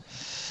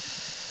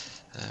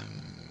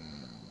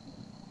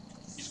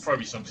 It's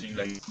probably something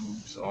like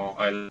groups or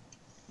I.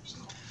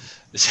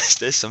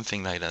 There's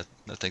something like that.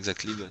 Not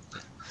exactly, but.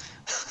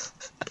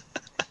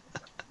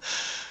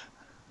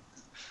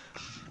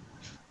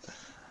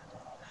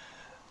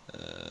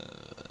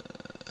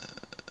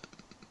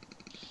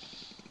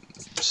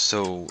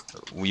 So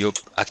we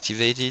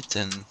activate it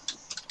and.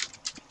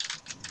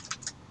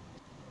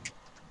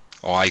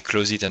 Or I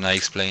close it and I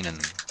explain and.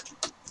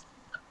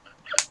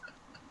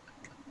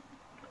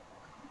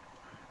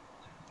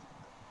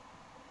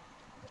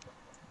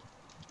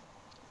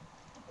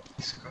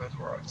 This code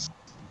works.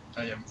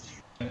 I am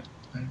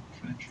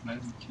French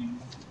mannequin.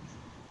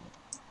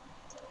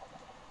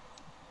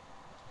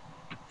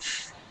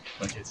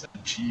 Baguettes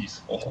and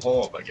cheese.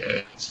 Oh,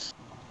 baguettes.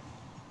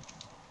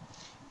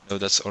 No,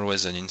 that's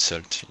always an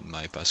insult in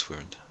my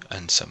password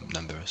and some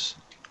numbers.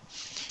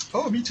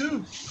 Oh, me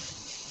too.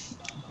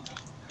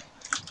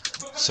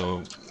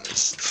 So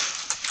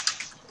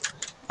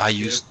I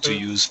used to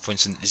use, for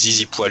instance,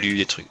 zizi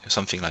poilu,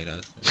 something like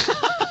that.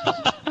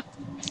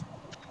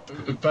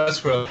 The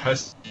password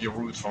has to be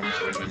root for me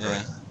to remember.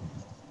 Yeah.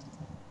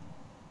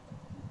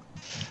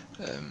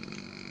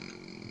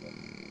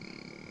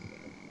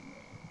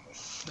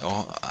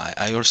 Or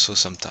I also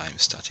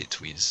sometimes started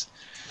with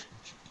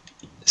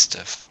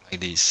stuff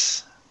like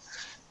this,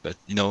 but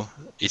you know,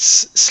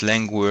 it's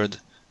slang word,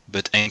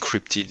 but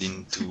encrypted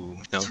into,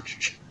 you know,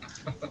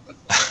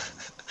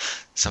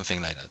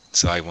 something like that.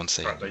 So I won't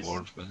say the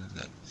word, but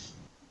that.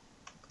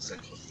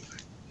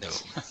 No.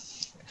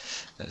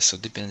 So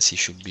dependency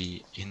should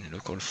be in the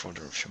local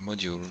folder of your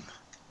module.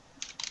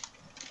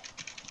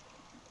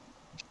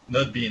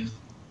 Not bin.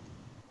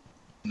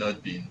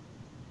 Not bin.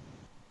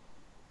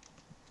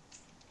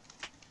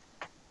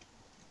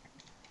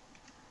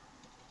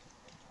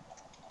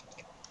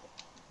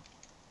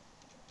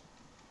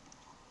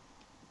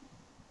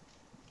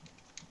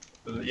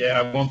 Yeah,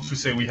 I want to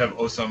say we have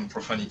awesome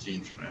profanity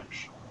in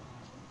French.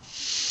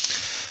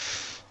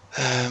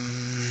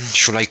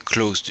 Should I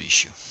close the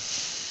issue?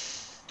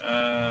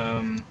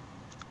 Um,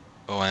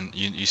 Oh, and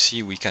you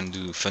see, we can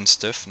do fun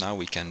stuff now.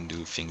 We can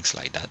do things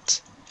like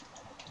that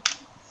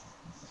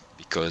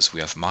because we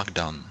have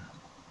Markdown.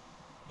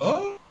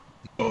 oh.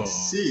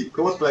 See,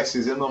 Codeplex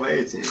is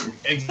innovating.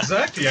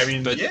 Exactly. I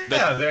mean, But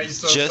there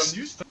is some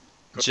new stuff.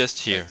 Just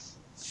here.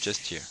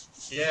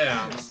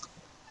 Yeah,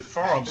 the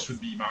forums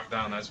should be marked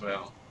down as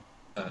well.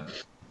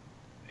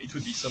 It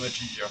would be so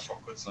much easier for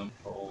code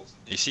samples.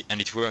 You see,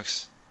 and it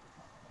works.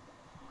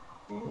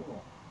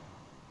 Cool.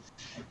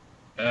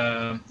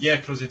 Yeah,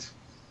 close it.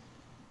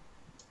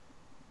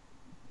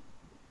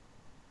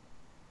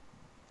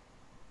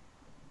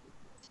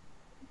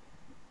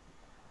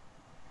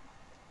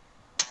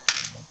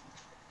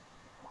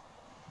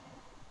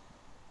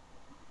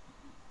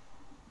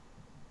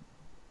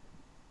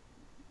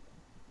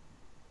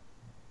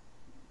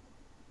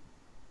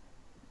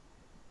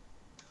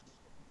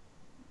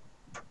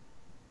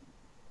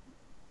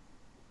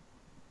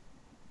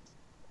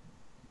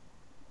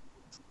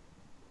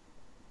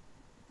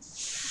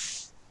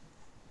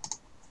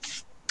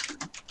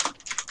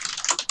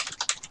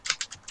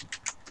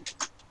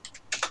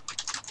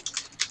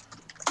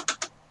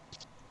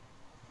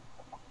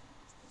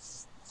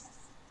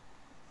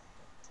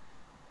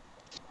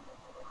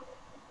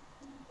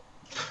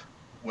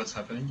 What's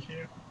happening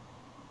here?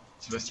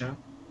 Sébastien?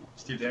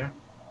 Still there?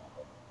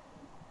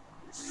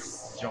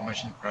 Is your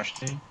machine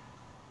crashing?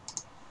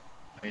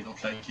 I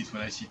don't like it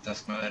when I see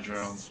Task Manager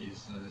on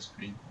his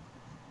screen.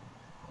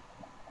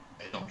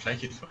 I don't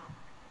like it.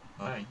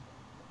 Why?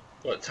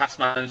 What, Task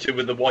Manager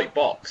with the white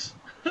box?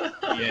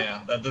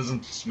 Yeah, that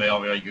doesn't smell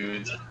very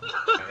good.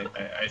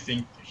 I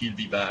think he'll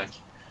be back.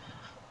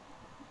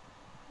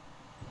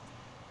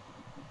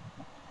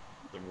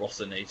 The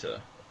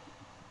Rossinator.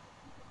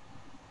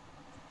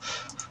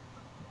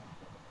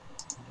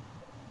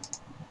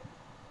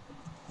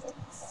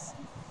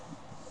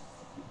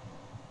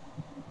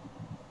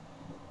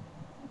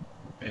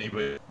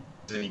 Anyway,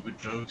 any good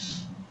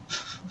jokes?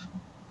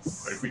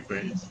 While we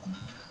wait.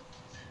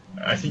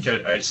 I think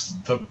I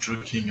stopped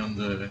joking on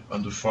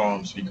the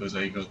forums because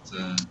I got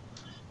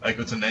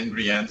an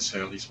angry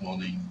answer this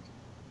morning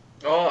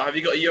Oh, have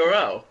you got a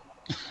URL?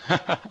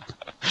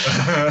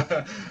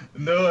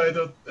 No, I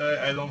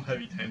don't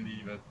have it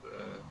handy, but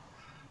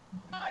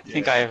I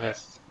think I have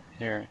it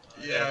here.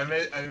 Yeah,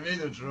 I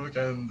made a joke,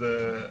 and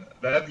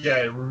that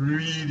guy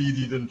really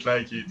didn't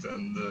like it,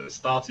 and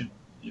started,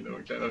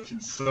 kind of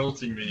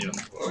insulting me. And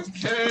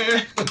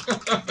okay.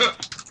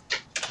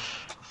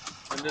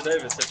 Send it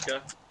over,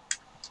 Sipke.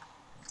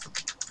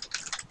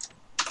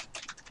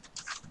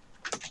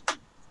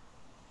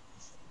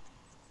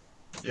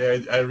 Yeah,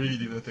 I really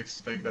didn't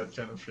expect that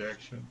kind of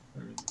reaction.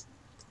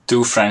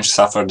 Two French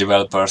software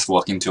developers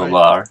walk into a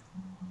bar.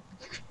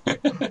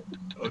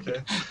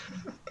 Okay.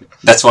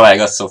 That's what I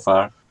got so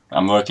far.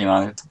 I'm working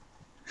on it.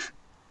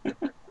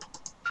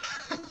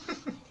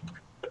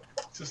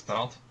 It's a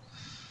start.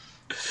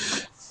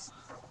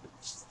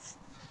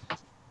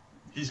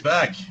 He's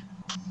back.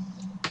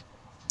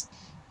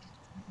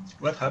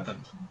 What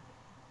happened?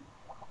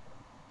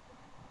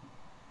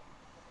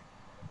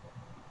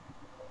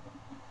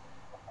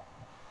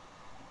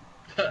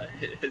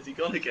 Has he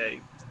gone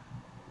again?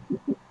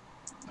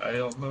 I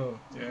don't know,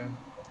 yeah.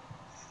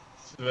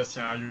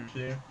 Sébastien, are you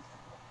here?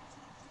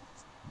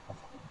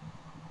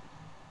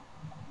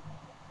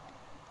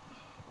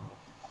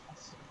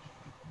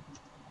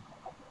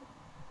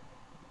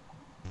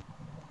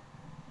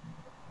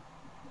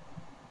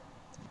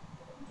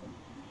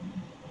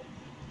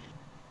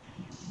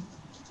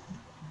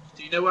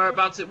 Do you know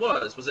whereabouts it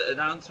was? Was it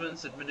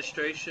announcements,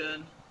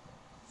 administration?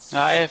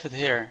 I have it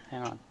here.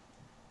 Hang on.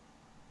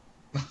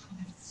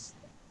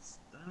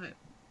 Damn it.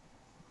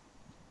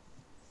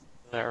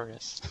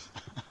 Hilarious.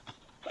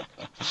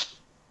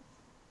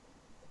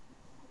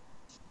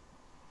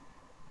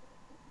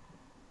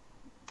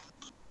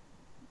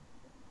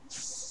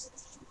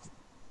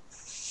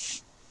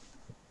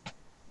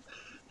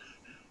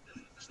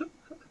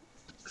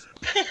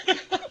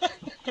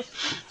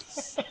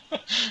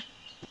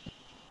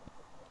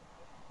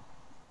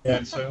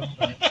 Yeah, so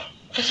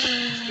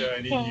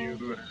I need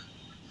you.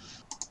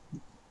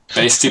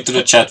 Paste it to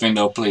the chat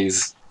window,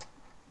 please.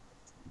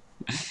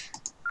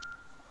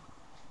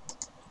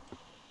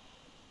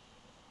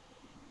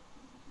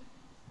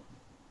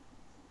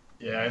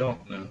 Yeah, I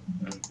don't know.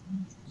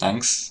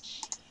 Thanks.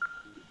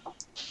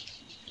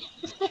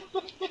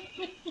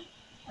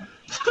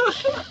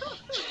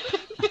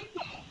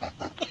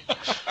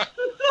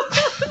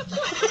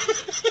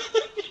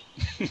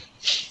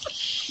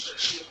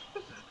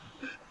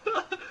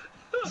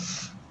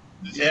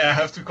 Yeah, I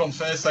have to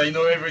confess, I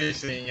know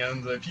everything,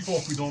 and people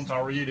who don't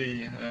are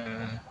really,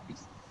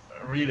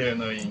 really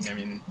annoying. I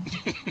mean,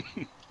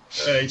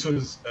 it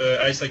was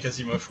Isaac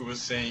Asimov who was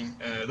saying,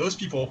 those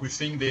people who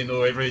think they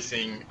know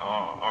everything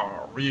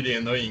are really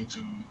annoying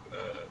to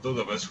those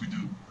of us who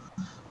do.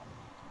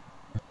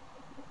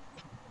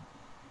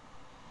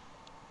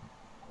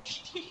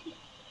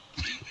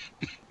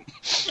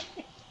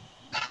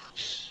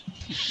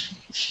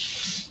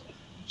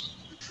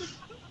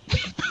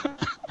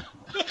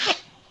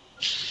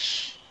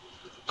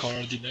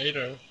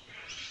 Coordinator.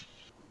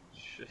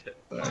 Shit.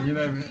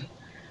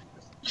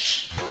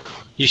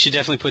 You should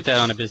definitely put that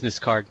on a business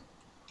card.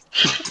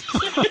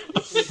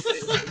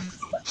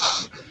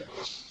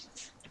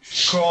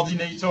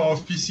 Coordinator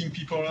of pissing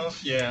people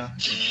off, yeah.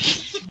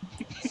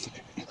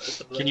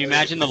 Can you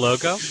imagine the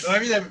logo? I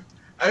mean,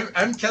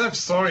 I'm kind of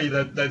sorry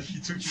that he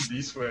took it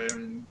this way. I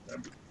mean,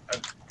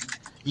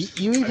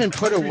 You even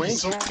put a I'm really wink.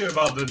 sorry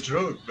about the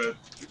joke, but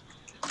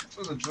it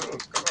was a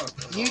joke. Come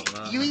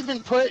on. You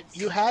even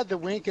you had the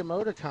wink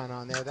emoticon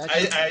on there. That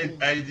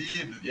I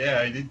did, yeah,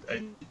 I did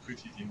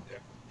put it in there.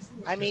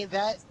 I mean,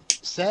 that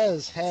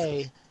says,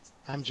 "Hey,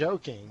 I'm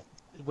joking."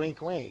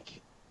 Wink,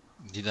 wink.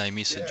 Did I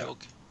miss a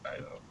joke? I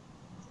know.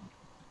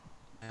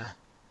 Yeah.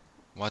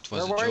 What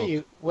was Where the were joke?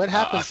 you? What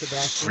happened,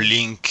 Sebastian?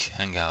 Flink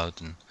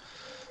hangout. And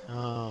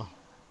Oh,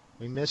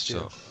 we missed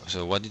you.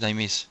 so what did I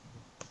miss?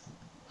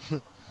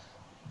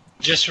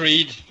 Just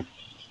read.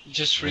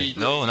 Just read.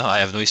 No, I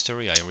have no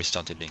history. I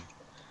restarted Link.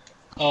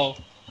 Oh.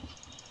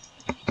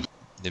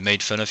 They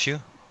made fun of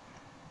you?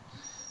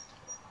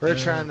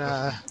 Bertrand,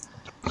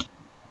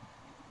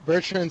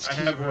 Bertrand's I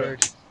have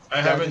keyword.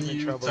 I have a got him in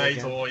new trouble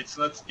title. again.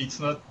 It's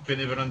not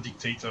benevolent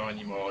dictator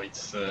anymore.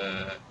 It's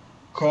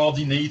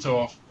coordinator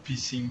of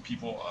pissing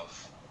people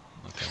off.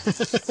 Okay.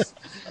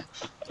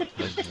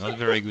 Not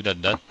very good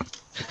at that.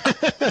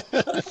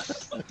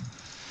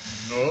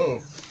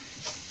 No.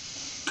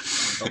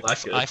 Not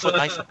that good.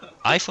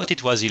 I thought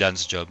it was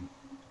Ilan's job.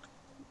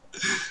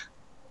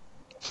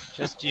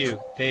 Just you.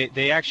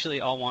 They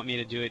actually all want me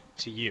to do it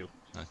to you.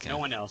 Okay. No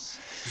one else.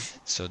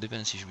 So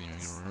dependency should be blah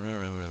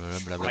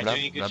blah Am I blah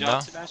doing a good blah job, blah.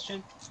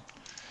 Sebastian?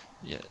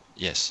 Yeah.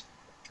 Yes.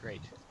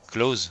 Great.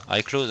 Close.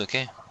 I close.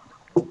 Okay.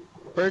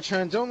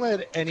 Bertrand, don't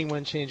let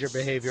anyone change your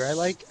behavior. I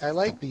like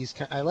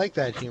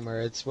that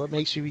humor. It's what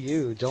makes you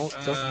you. Don't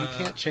you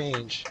can't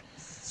change.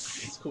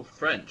 It's called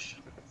French.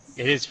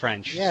 It is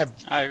French. Yeah,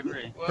 I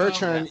agree. Well,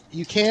 Bertrand,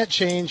 you can't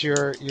change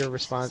your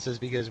responses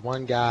because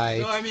one guy.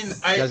 No, I mean,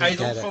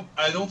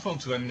 I don't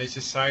want to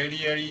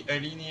unnecessarily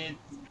alienate,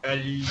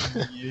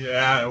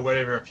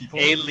 whatever people.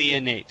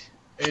 Alienate.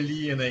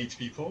 alienate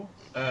people.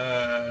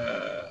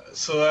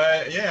 So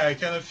I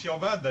kind of feel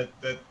bad that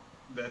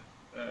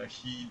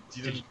he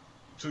didn't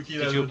took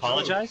it as a joke. Did you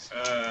apologize?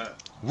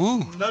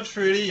 Woo! Not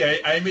really.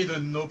 I made a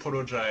no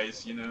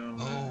apologize, you know.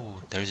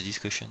 Oh, there is a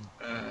discussion.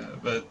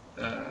 But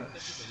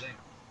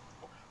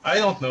I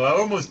don't know. I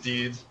almost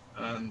did,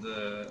 and.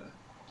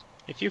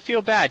 If you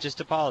feel bad, just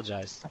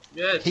apologize.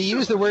 Yeah. He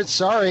used the word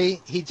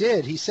sorry. He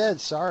did. He said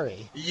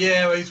sorry.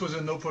 Yeah, well, it was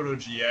an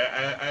apology.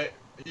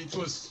 It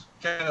was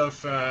kind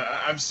of.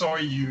 I'm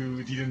sorry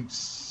you didn't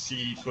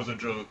see it was a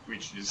joke,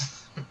 which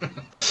is.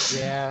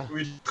 Yeah.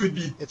 Which could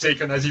be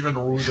taken as even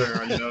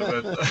ruder, you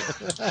know.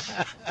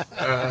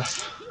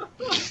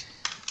 But.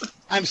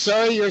 I'm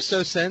sorry you're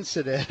so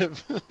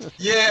sensitive.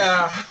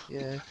 Yeah.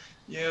 Yeah.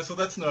 Yeah. So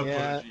that's no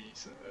apology.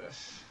 So,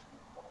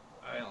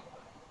 I don't.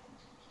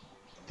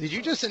 Did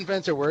you just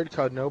invent a word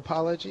called no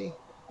apology?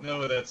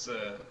 No, that's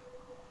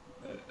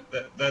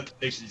that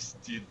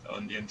existed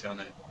on the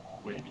internet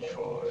way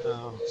before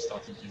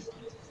starting using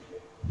it.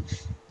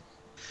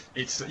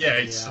 It's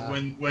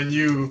when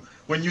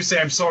you say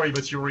I'm sorry,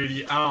 but you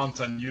really aren't,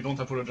 and you don't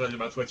apologize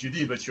about what you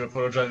did, but you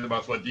apologize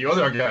about what the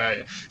other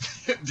guy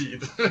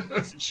did,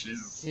 which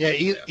is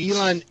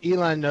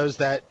Elon knows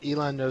that.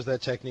 Elon knows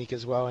that technique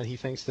as well, and he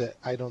thinks that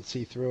I don't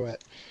see through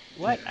it.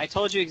 What? I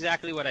told you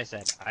exactly what I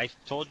said. I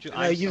told you.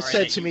 No, you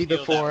said to me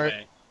before.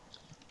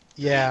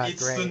 Yeah,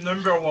 it's great. the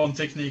number one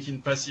technique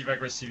in passive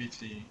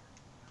aggressivity.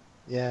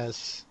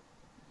 Yes.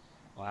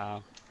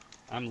 Wow,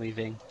 I'm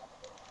leaving.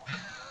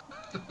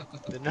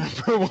 The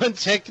number one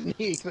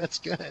technique. That's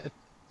good.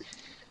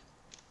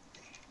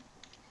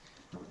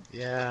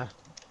 Yeah.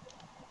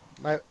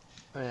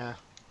 Yeah.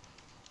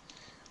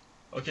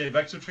 Okay,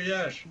 back to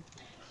triage.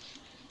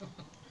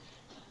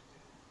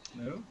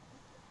 No.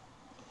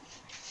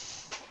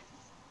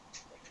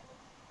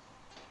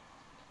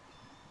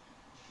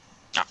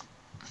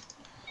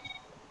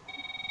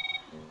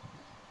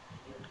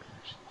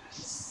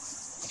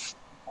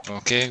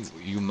 Okay,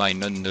 you might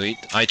not know it.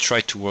 I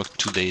tried to work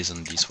 2 days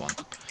on this one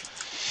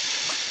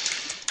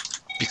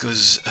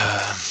because,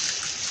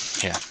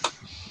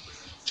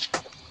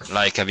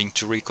 like having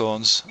 2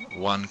 records,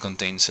 one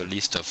contains a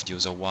list of the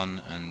other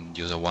one, and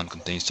the other one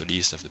contains the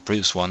list of the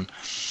previous one.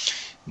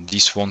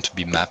 This won't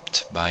be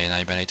mapped by an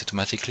Hibernate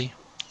automatically,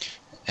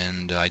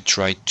 and I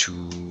tried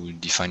to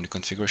define the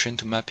configuration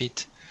to map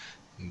it,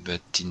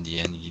 but in the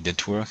end it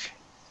didn't work.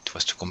 It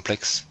was too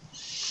complex,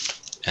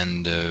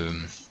 and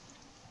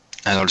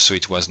also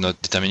it was not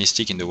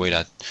deterministic in the way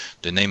that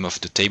the name of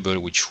the table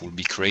which will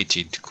be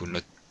created could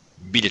not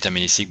be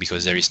deterministic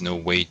because there is no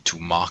way to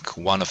mark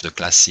one of the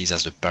classes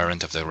as the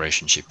parent of the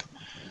relationship,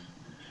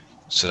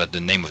 so that the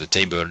name of the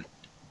table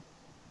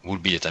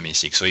would be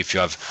deterministic. So if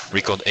you have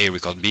record A,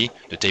 record B,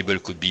 the table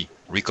could be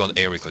record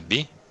A, record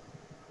B,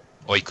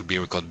 or it could be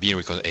record B,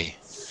 record A.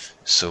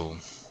 So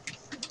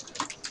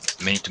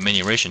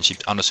many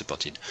relationships are not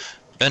supported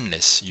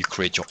unless you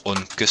create your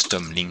own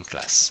custom link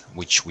class,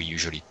 which we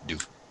usually do.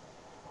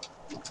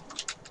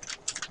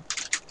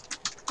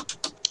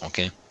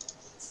 Okay.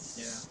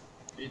 Yeah,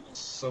 it's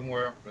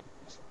somewhere. But...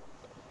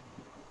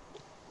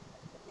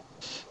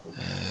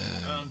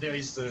 there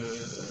is the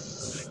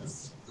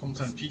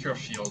content picker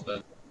field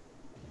that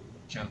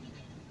can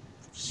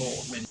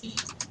solve many.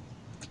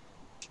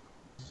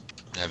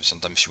 Yeah, but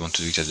sometimes you want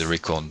to do it at the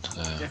record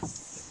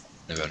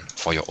level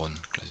for your own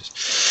classes.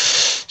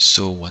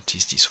 So what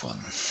is this one?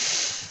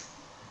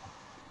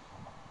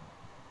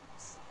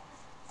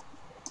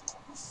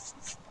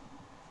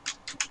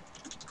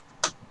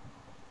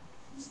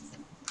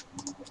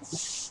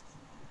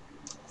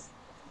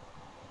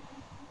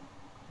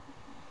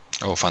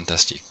 Oh,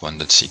 fantastic.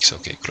 1.6.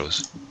 Okay,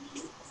 close.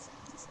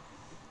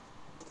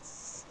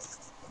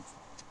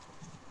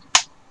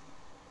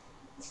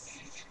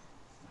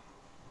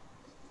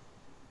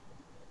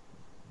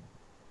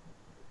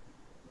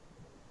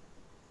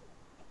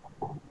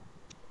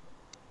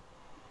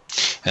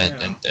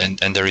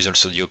 And there is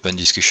also the open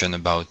discussion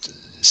about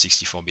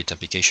 64-bit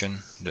application,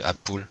 the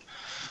app pool.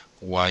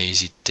 Why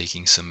is it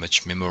taking so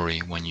much memory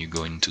when you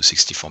go into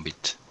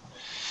 64-bit?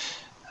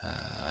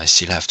 I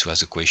still have to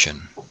ask a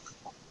question.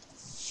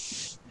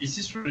 Is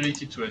this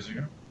related to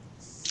Azure?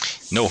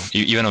 No,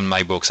 even on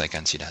my box I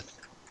can see that.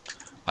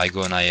 I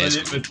go on IIS.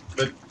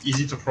 But is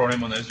it a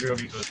problem on Azure?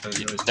 Because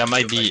Azure there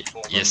might be,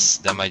 yes,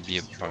 there might be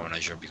a problem on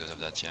Azure because of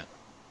that, yeah.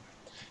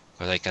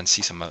 But I can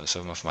see some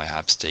of my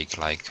apps take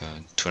like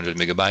 200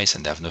 megabytes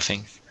and they have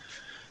nothing.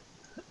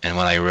 And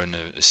when I run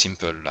a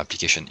simple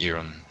application here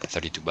on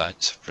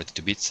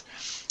 32 bits,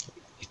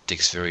 it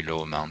takes very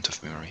low amount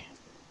of memory.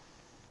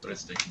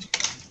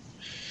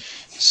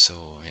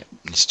 So yeah,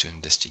 needs to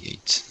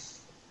investigate.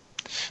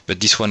 But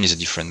this one is a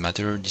different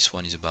matter. This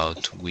one is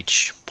about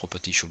which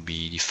property should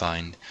be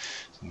defined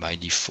by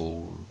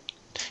default.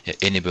 Yeah,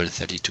 enable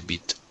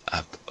 32-bit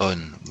app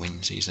on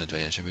when there is not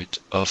valid attribute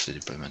of the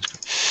deployment.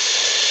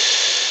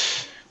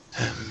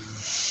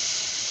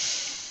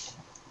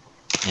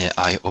 Yeah,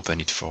 I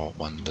open it for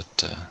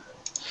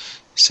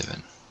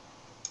 1.7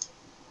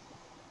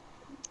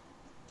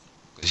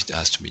 because it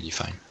has to be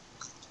defined.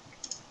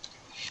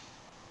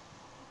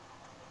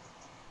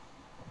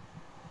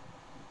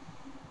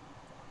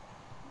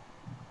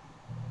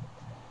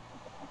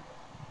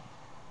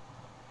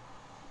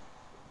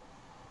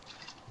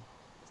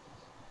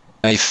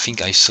 I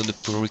think I saw the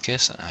pull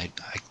request.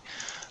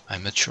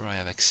 I'm not sure I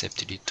have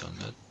accepted it or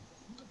not.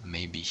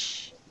 Maybe.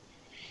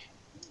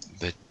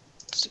 But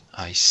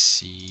I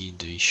see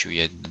the issue.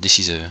 Yeah, this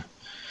is a...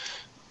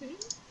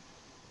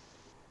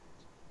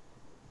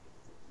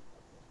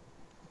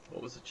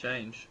 What was the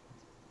change?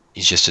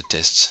 It's just a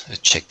test, a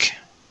check.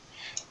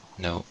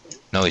 No,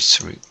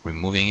 it's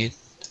removing it.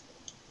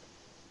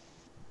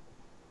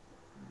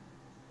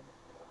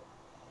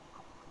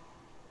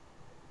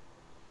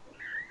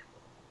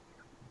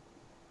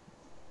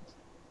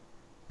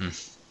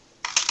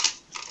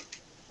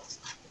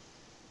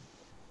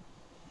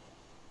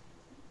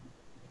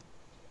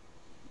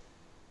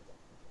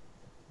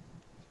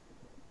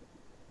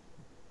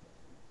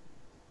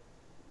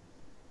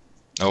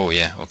 Oh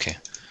yeah, okay.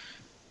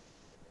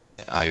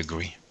 I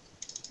agree.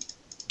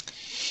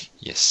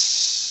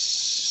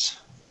 Yes.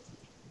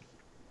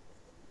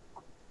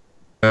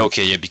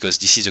 Okay, yeah, because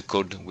this is a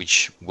code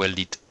which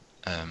welded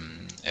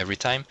every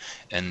time,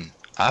 and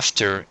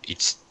after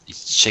it's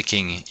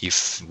checking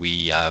if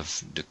we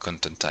have the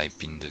content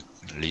type in the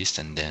list,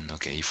 and then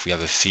okay, if we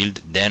have a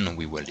field, then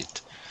we weld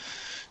it.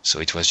 So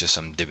it was just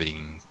some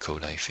debugging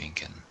code, I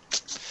think, and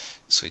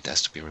so it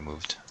has to be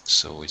removed.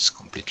 So it's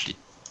completely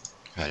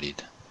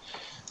valid.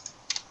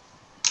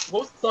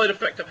 What's the side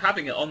effect of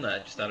having it on there,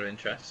 just out of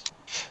interest?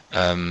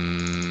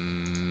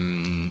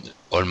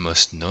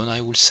 Almost none, I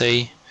would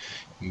say,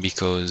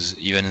 because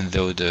even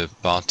though the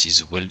part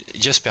is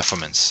just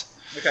performance.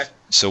 Okay.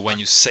 So when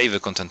you save a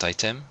content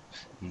item,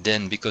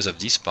 then because of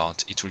this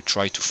part, it will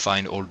try to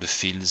find all the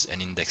fields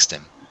and index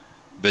them.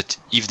 But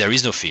if there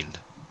is no field,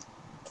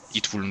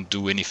 it wouldn't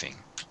do anything.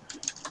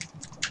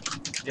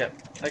 Yeah.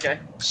 Okay.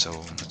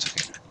 So that's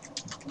okay.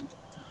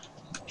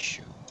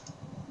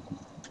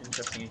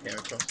 Interesting you came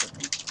across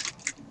it.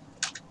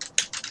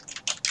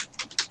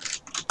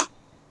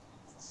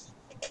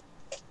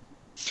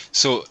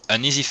 So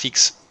an easy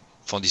fix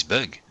for this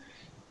bug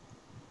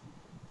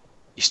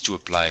is to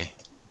apply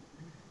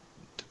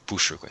the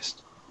push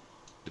request,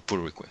 the pull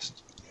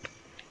request.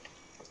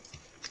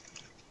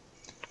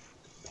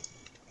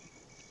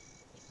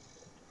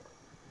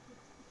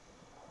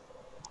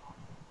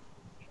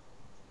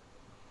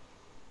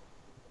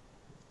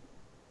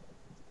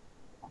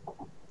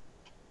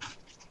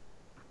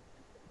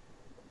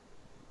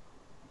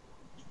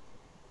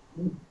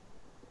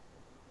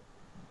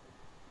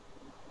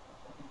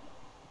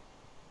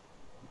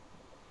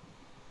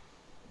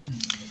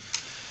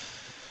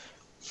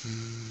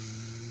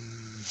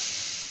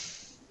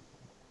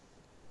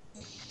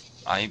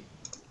 I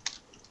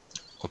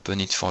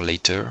open it for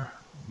later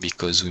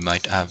because we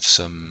might have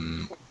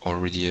some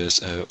already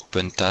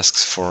open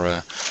tasks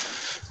for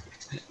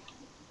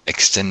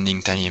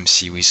extending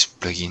TinyMC with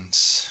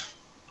plugins.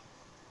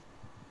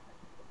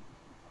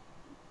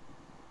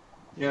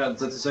 Yeah,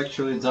 that is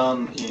actually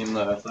done in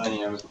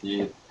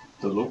TinyMC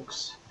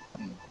Deluxe,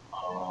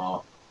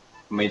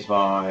 made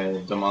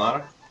by the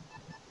Monarch.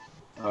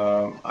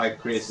 I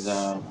created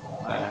a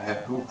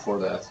hook for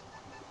that,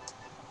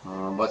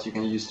 but you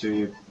can use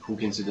to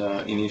hook into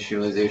the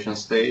initialization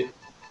state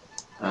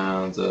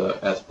and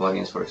add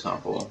plugins, for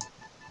example,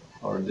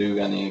 or do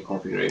any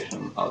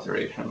configuration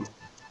alteration.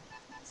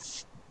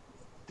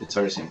 It's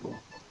very simple.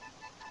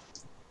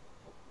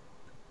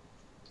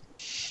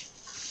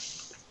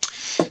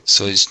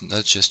 So it's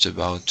not just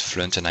about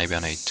Fluent and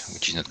Hibernate,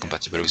 which is not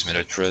compatible with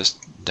MetaTrust.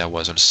 There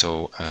was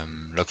also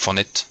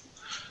Log4net.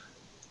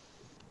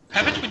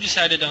 Haven't we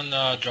decided on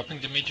dropping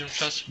the major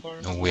trust for?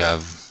 No, we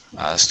have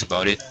asked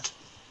about it.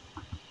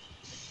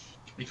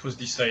 It was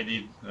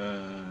decided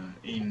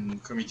in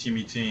committee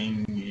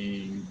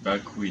meeting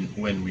back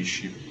when we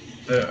shipped.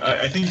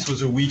 I think it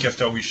was a week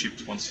after we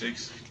shipped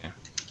 1.6. Okay.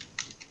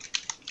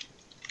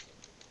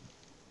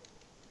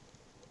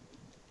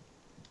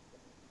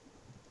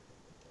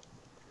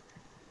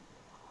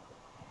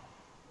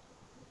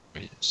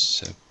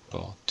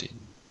 Supported.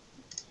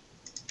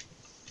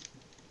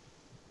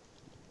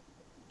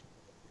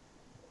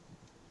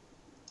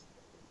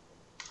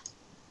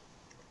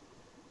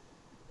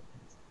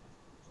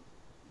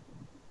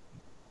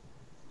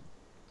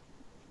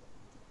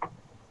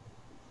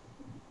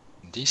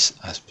 This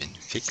has been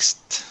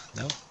fixed,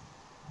 no?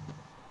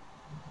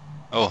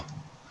 Oh,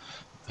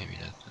 maybe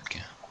that,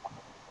 okay.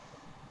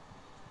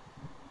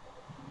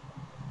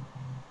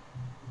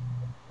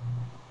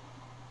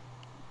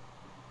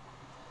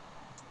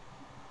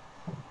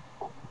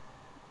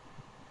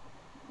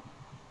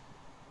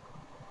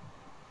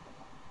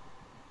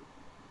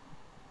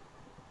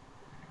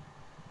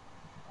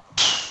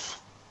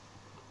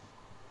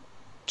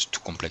 It's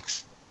too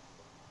complex.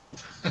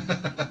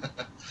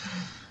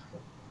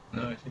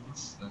 No, I think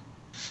it's.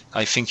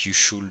 I think you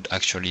should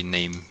actually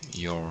name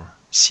your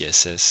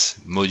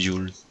CSS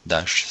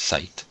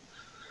module-site.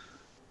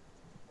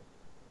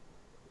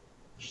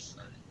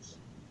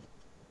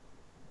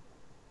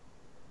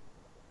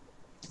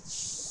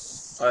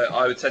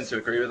 I would tend to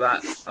agree with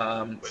that.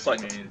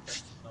 Site.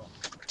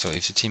 So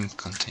if the team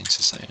contains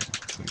a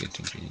site, we get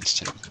included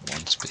instead of the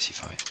one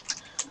specified.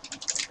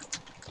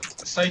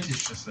 Site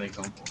is just an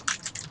example.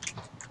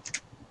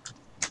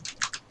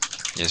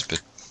 Yes,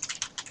 but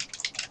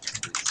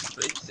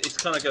it's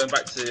kind of going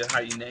back to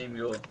how you name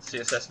your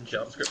CSS and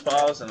JavaScript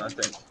files, and I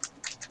think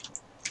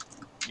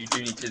you do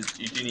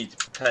need to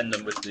append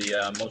them with the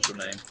module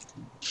name.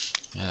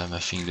 yeah, I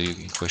think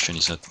the question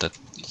is not that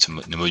it's the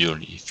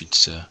module. If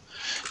it's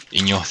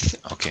in your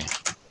okay.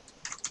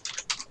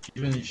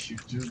 Even if you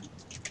do.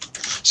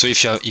 So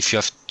if you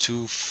have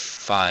two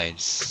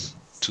files,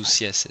 two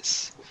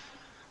CSS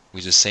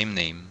with the same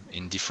name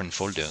in different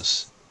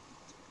folders,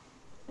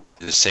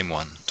 the same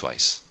one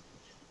twice.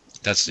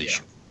 That's the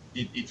issue.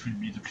 It will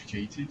be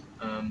duplicated,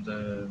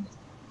 and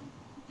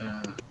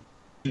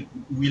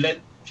we let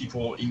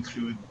people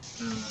include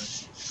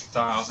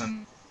stars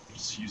and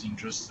using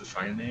just the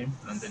file name,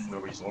 and then we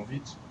resolve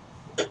it.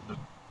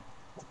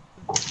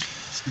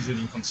 This is an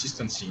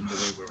inconsistency in the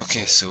way we're.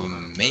 Okay, so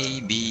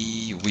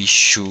maybe we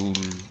should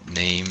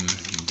name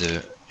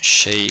the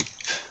shape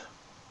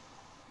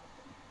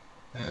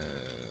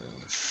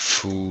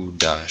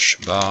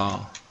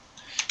foo-bar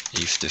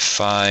if the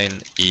file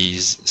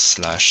is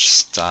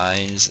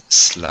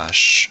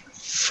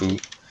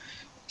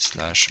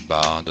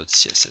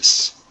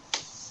 /style/foo/bar.css.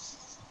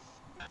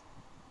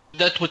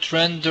 That would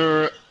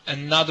render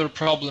another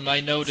problem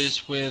I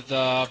noticed with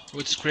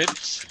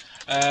scripts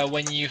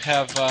when you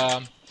have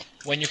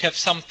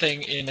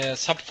something in a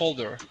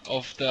subfolder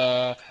of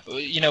the,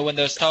 when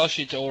the style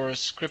sheet or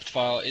script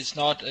file is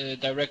not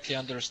directly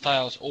under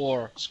styles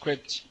or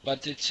scripts,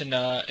 but it's in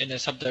a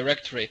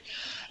subdirectory,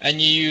 and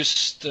you use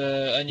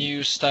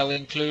style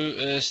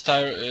include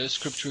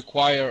script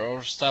require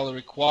or style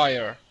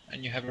require,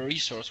 and you have a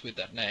resource with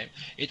that name,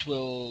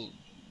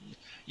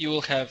 you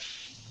will have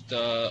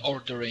the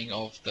ordering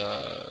of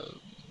the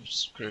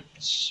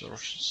scripts or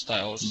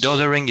styles. The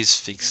ordering is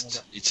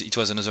fixed. It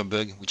was another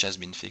bug which has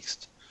been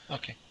fixed.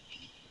 Okay.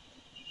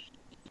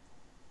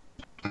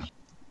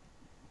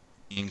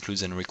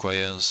 Includes and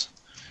requires.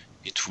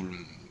 It will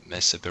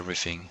mess up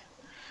everything.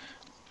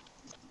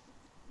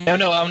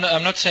 No, I'm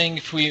not saying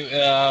if we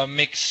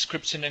mix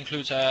scripts and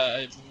includes,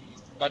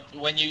 but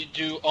when you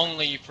do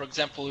only, for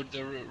example,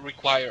 the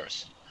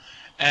requires,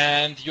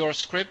 and your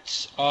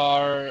scripts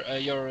are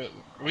your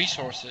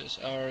resources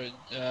are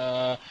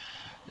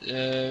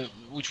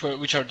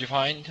which are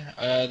defined,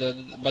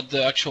 but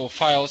the actual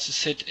files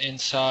sit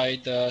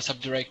inside the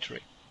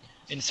subdirectory,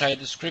 inside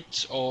the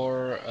scripts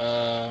or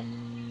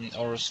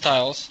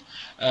styles.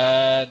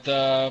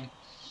 How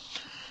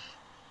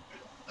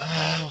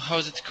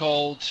is it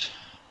called?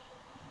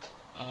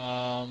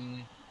 I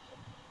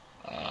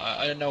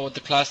don't know what the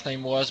class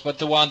name was, but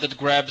the one that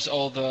grabs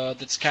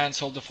that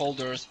scans all the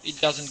folders, it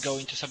doesn't go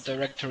into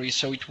subdirectory,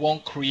 so it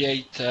won't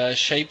create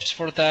shapes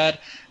for that,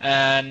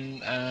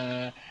 and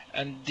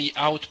the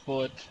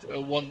output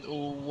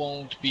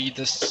won't be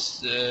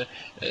this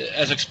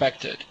as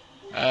expected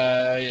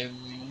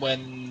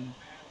when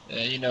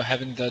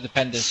having the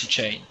dependency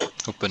chain.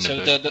 Open so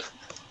the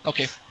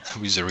okay.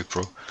 With the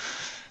repro.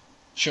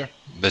 Sure.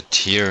 But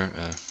here,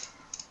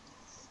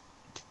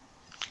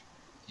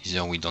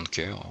 either we don't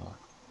care or.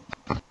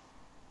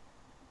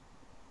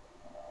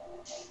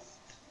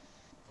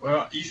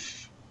 Well,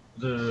 if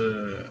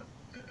the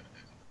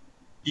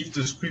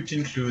script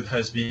include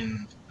has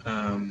been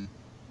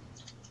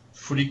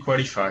fully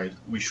qualified,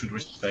 we should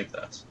respect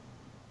that.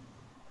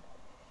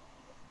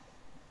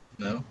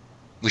 No?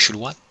 We should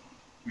what?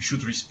 We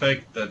should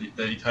respect that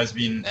it has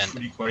been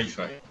fully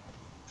qualified.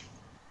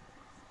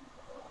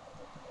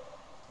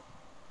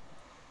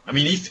 I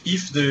mean,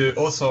 if the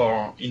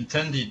author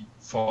intended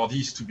for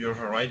this to be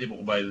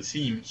overridable by the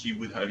theme, he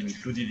would have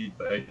included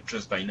it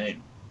just by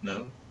name.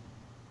 No?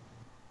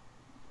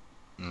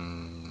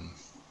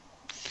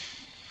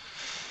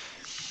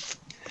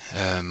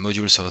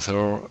 Modules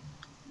author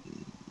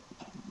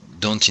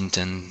don't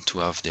intend to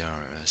have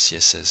their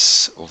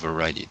CSS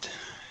overridden.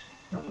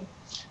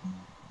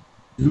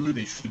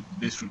 They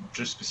should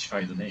just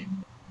specify the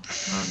name,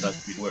 and that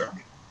will work.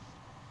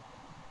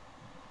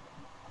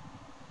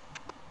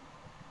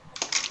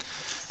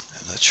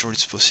 I'm not sure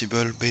it's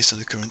possible based on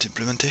the current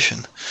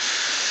implementation.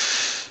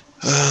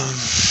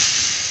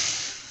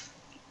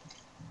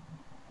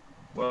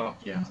 Well,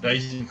 yeah, there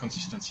is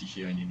inconsistency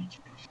here in any case.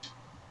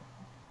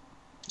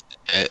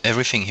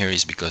 Everything here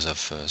is because of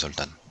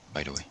Zoltán,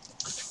 by the way.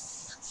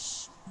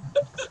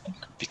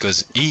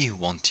 Because he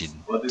wanted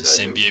the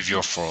same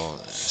behavior for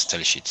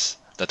style sheets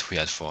that we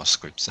had for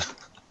scripts.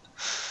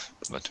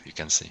 But you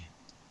can see.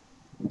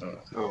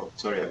 Oh,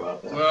 sorry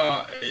about that.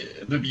 Well,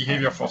 the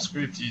behavior for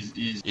script is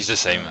the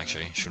same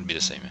actually. Should be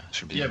the same. Yeah,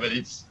 should be. Yeah, but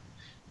it's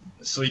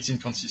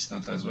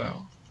inconsistent as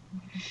well.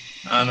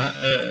 And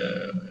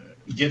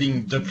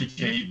getting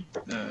duplicate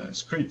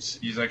scripts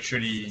is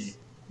actually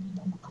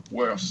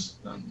worse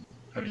than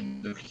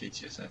having duplicate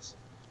CSS.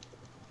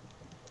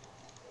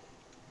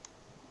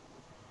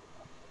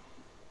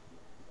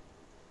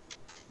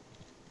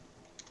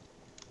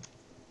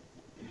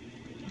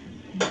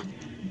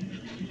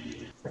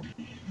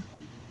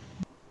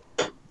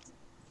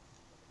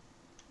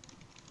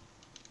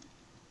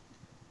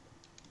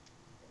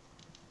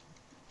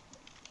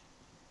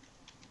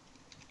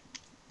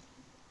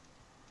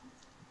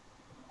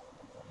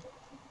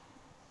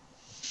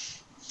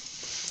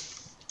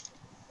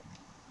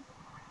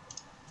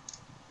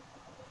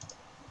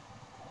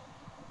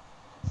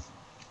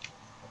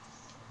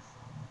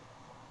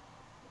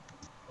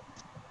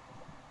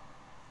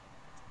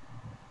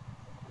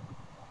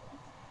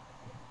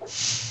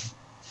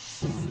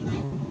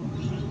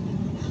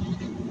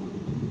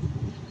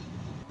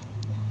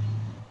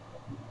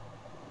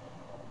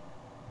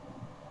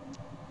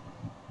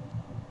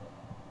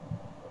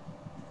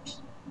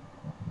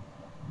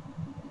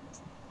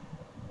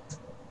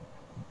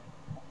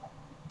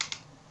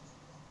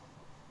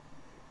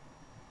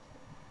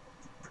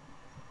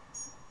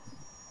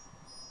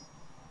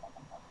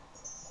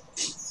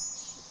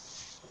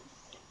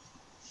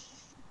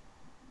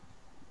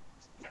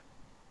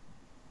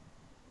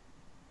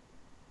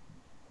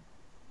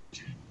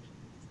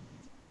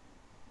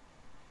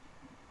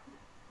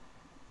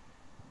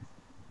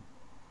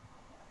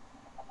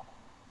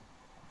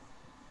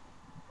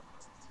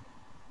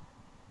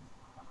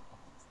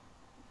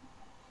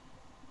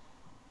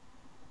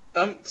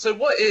 So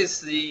what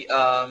is the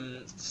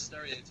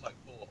stereotype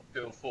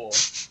field for?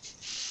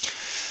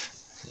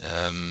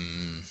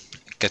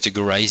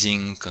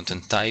 Categorizing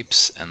content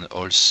types and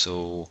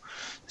also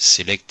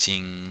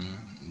selecting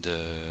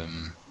the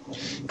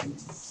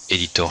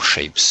editor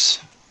shapes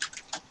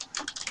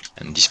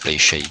and display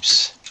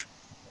shapes.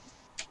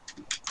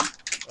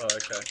 Oh,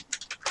 okay.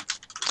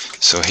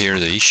 So here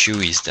the issue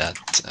is that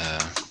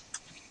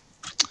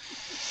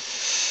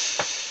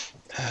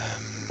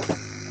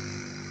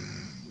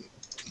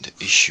the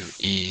issue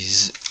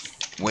is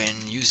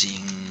when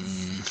using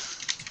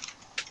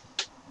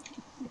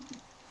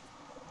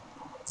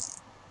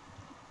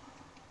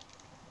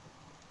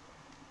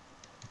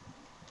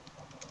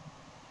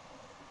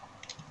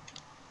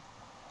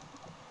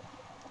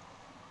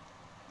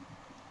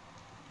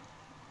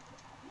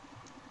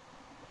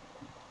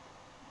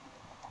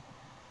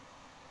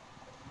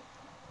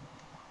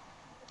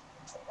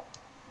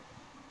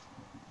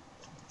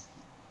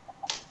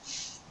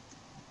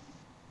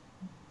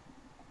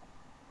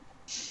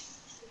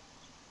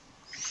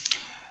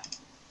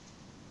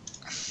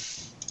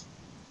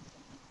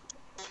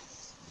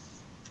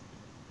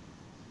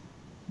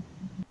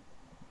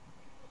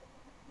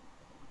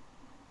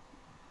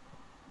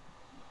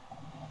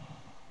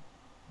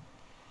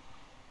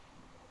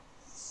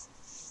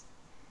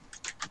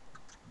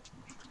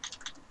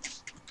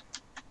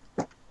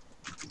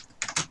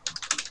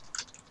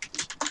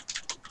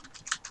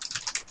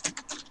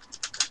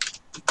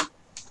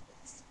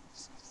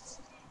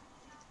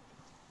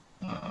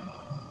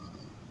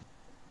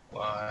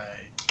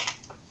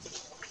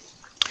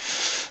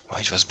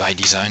it was by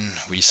design.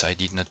 We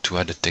decided not to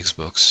add a text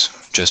box,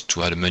 just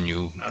to add a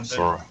menu and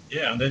for. then,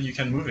 yeah, and then you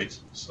can move it.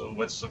 So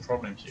what's the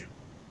problem here?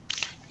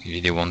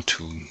 They want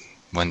to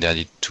when they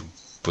added to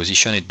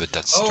position it, but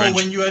that's oh, strange.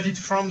 When you add it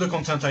from the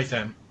content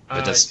item.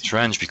 But that's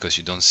strange because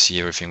you don't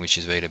see everything which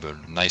is available.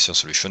 A nicer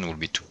solution would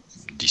be to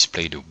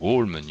display the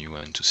whole menu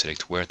and to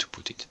select where to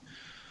put it.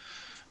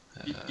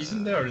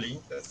 Isn't there a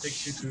link that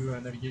takes you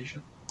to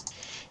navigation?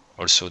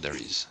 Also there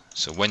is.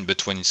 So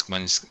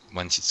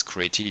once it's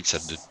created, it's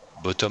at the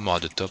bottom or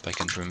at the top, I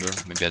can't remember,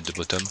 maybe at the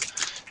bottom,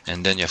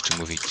 and then you have to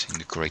move it in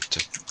the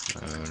correct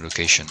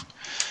location.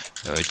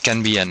 It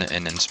can be an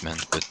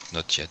enhancement, but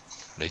not yet,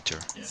 later.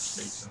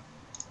 Yes, later.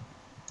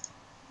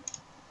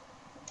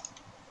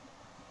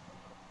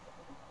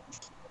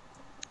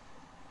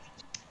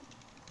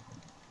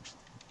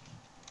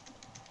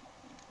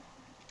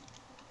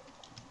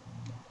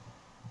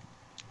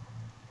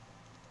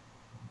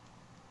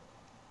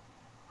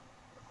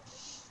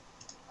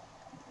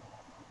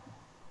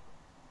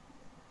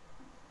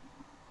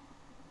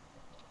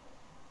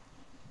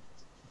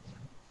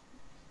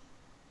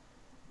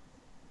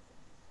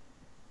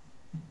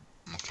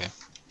 Okay.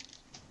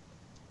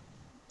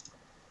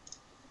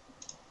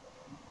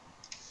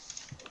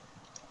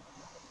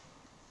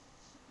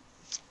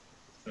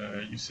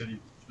 You said it.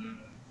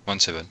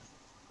 1.7.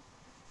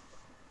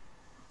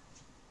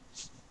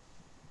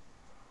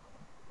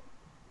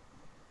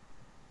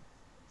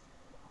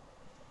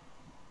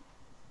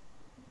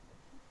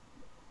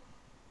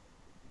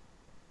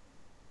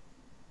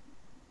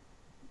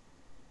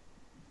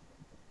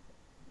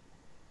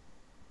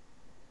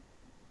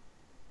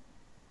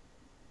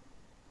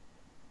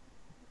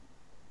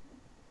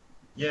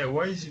 Yeah,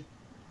 why is it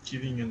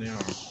giving an error?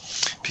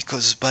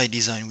 Because by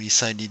design we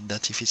decided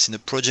that if it's in a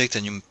project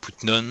and you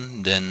put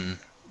none, then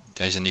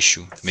there is an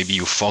issue. Maybe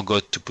you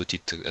forgot to put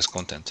it as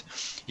content.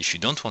 If you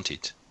don't want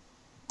it,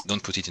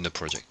 don't put it in the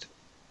project.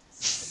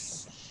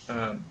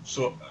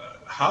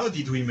 How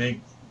did we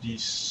make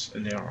this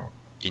an error?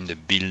 In the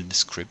build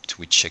script,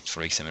 we checked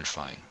for XML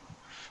file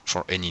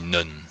for any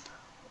none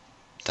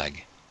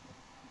tag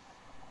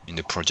in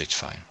the project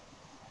file,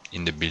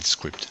 in the build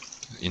script,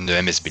 in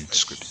the MS build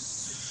script.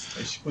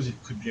 I suppose it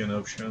could be an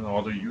option,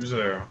 or the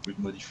user could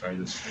modify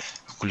the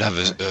script. Could have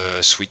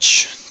a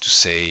switch to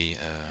say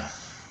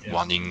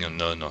warning or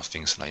none or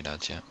things like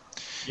that. Yeah.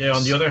 Yeah.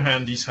 On the other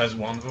hand, this has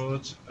one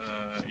vote.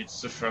 It's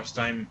the first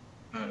time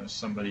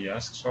somebody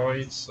asks for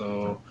it,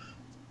 so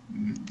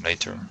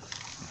later.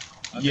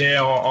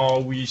 Yeah,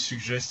 or we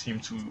suggest him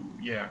to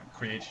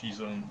create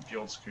his own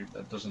build script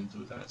that doesn't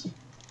do that.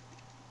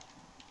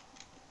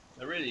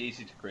 They're really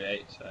easy to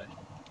create, so.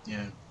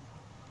 Yeah.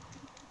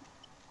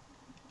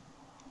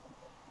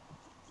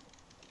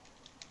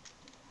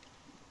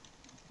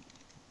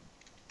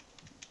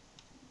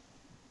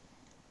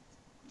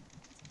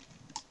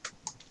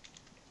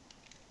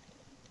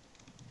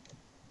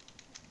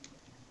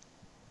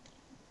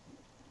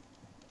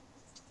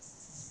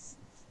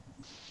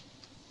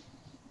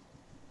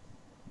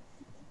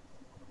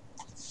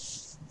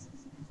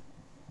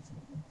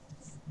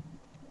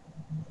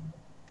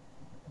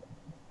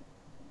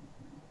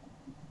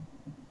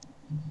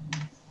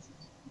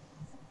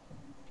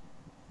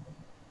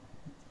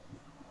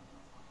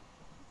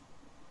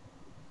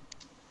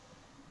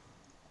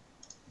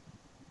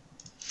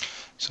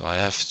 So I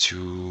have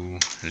to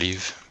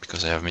leave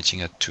because I have a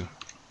meeting at 2.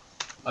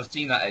 I've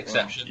seen that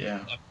exception. Well, yeah.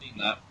 I've seen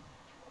that.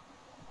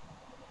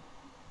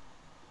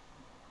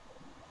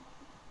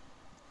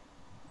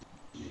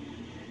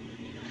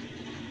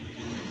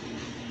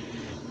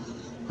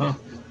 Huh.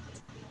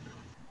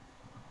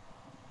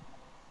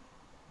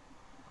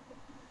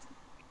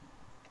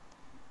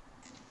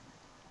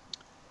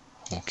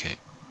 Okay.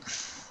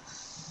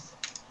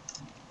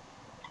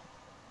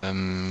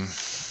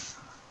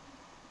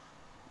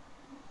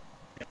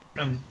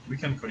 We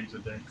can call it a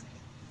day.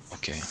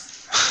 Okay.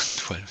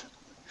 12.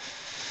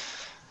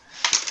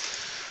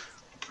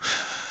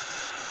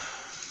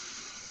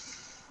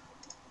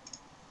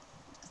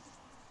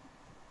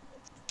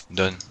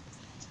 Done.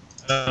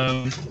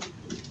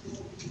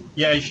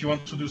 Yeah, if you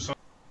want to do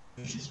something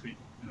this week,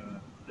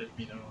 let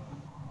me know.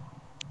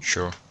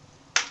 Sure.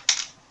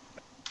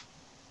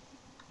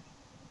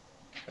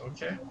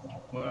 Okay.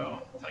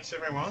 Well, thanks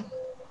everyone.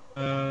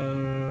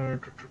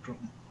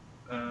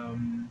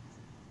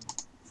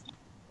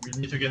 We'll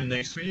meet again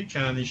next week,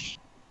 and if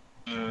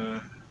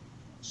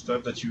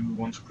stuff that you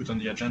want to put on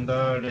the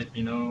agenda, let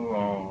me know,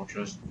 or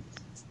just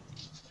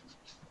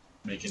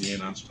make any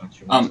announcement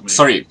you want to make.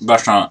 Sorry,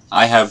 Bertrand,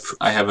 I have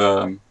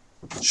a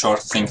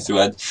short thing to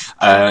add.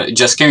 It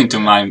just came into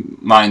my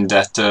mind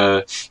that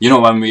you know,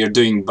 when we are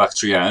doing bug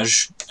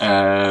triage,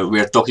 we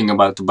are talking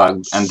about the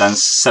bug, and then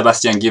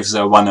Sébastien gives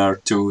a 1 or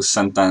 2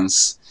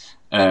 sentence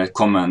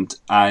comment.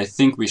 I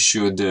think we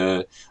should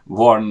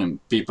warn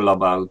people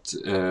about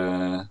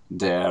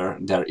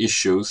their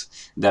issues,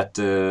 that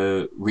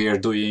we are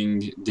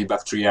doing the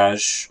bug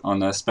triage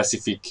on a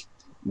specific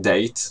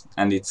date,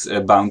 and it's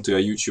bound to a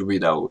YouTube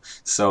video.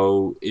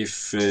 So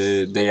if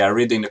they are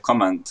reading the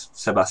comment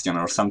Sébastien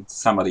or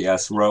somebody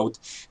else wrote,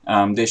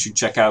 they should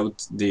check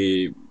out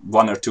the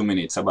 1 or 2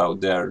 minutes about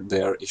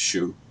their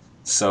issue.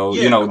 So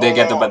Yeah, you know, they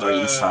get a better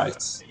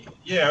insight.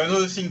 Yeah,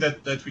 another thing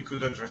that we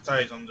could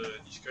advertise on the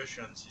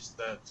discussions is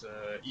that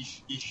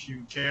if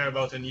you care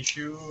about an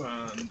issue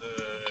and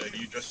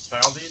you just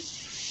filed it,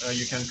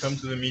 you can come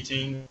to the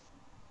meeting,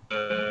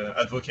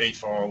 advocate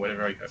for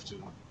whatever you have to.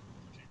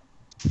 Okay.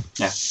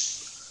 Yeah.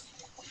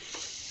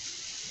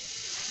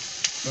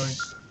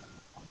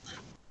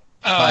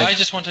 I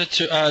just wanted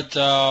to add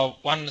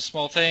one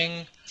small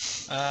thing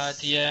at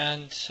the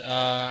end.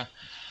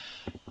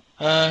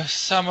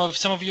 Some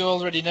of you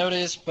already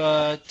noticed,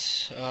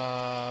 but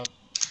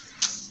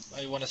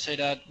I want to say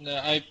that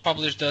I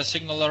published the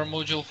Signaler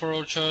module for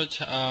Orchard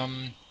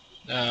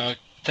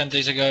 10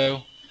 days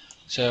ago.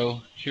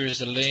 So here's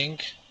the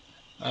link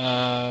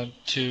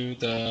to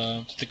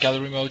the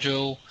gallery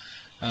module.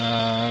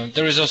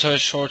 There is also a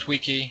short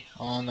wiki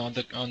on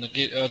the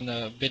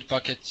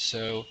Bitbucket,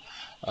 so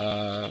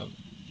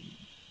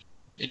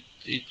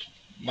it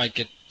might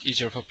get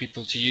easier for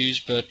people to use,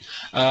 but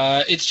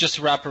it's just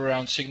a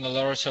wraparound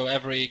Signaler, so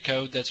every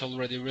code that's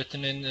already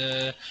written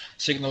in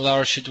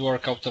Signaler should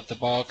work out of the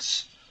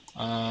box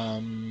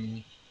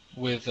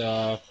with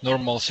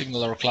normal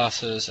Signaler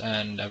classes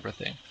and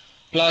everything.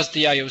 Plus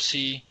the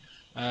IOC,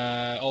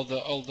 all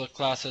the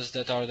classes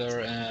that are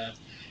there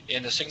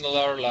in the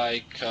Signaler,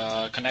 like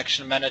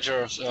connection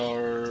managers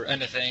or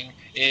anything,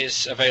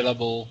 is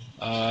available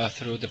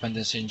through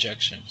dependency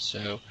injection.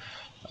 So.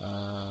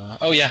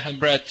 Oh yeah, and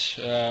Brett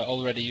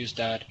already used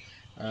that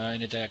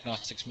in the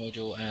diagnostics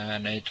module,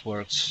 and it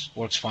works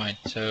fine.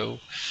 So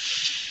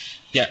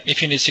yeah,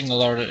 if you need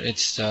Signaler,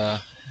 it's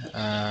the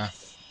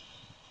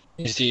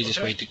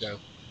easiest way to go.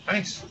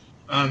 Thanks.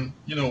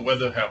 You know, what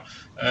the hell?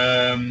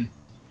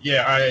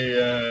 Yeah,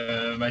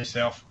 I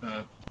myself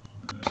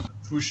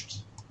pushed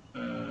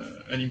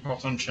an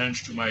important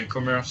change to my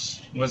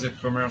WhatsApp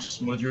commerce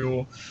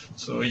module.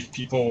 So if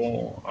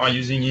people are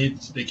using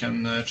it, they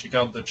can check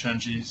out the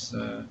changes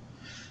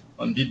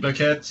on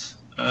Bitbucket.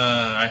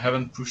 I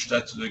haven't pushed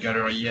that to the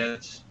gallery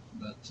yet,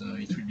 but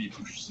it will be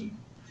pushed soon.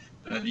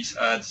 This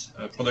adds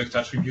product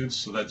attributes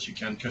so that you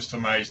can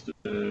customize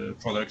the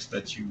products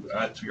that you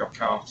add to your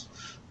cart.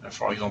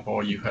 For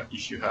example,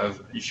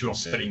 if you're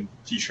selling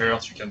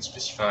T-shirts, you can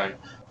specify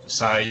the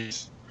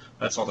size,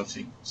 that sort of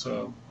thing.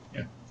 So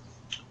yeah.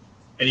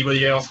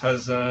 Anybody else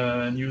has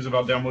news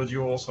about their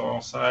modules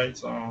or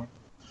sites or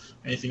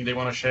anything they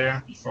want to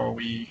share before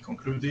we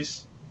conclude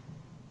this?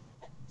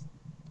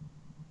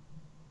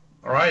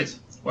 All right.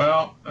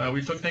 Well,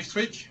 we'll talk next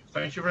week.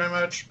 Thank you very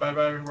much. Bye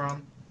bye,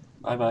 everyone.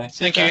 Bye bye.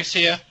 Thank you.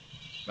 See ya.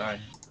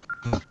 Bye.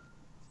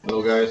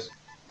 Hello, guys.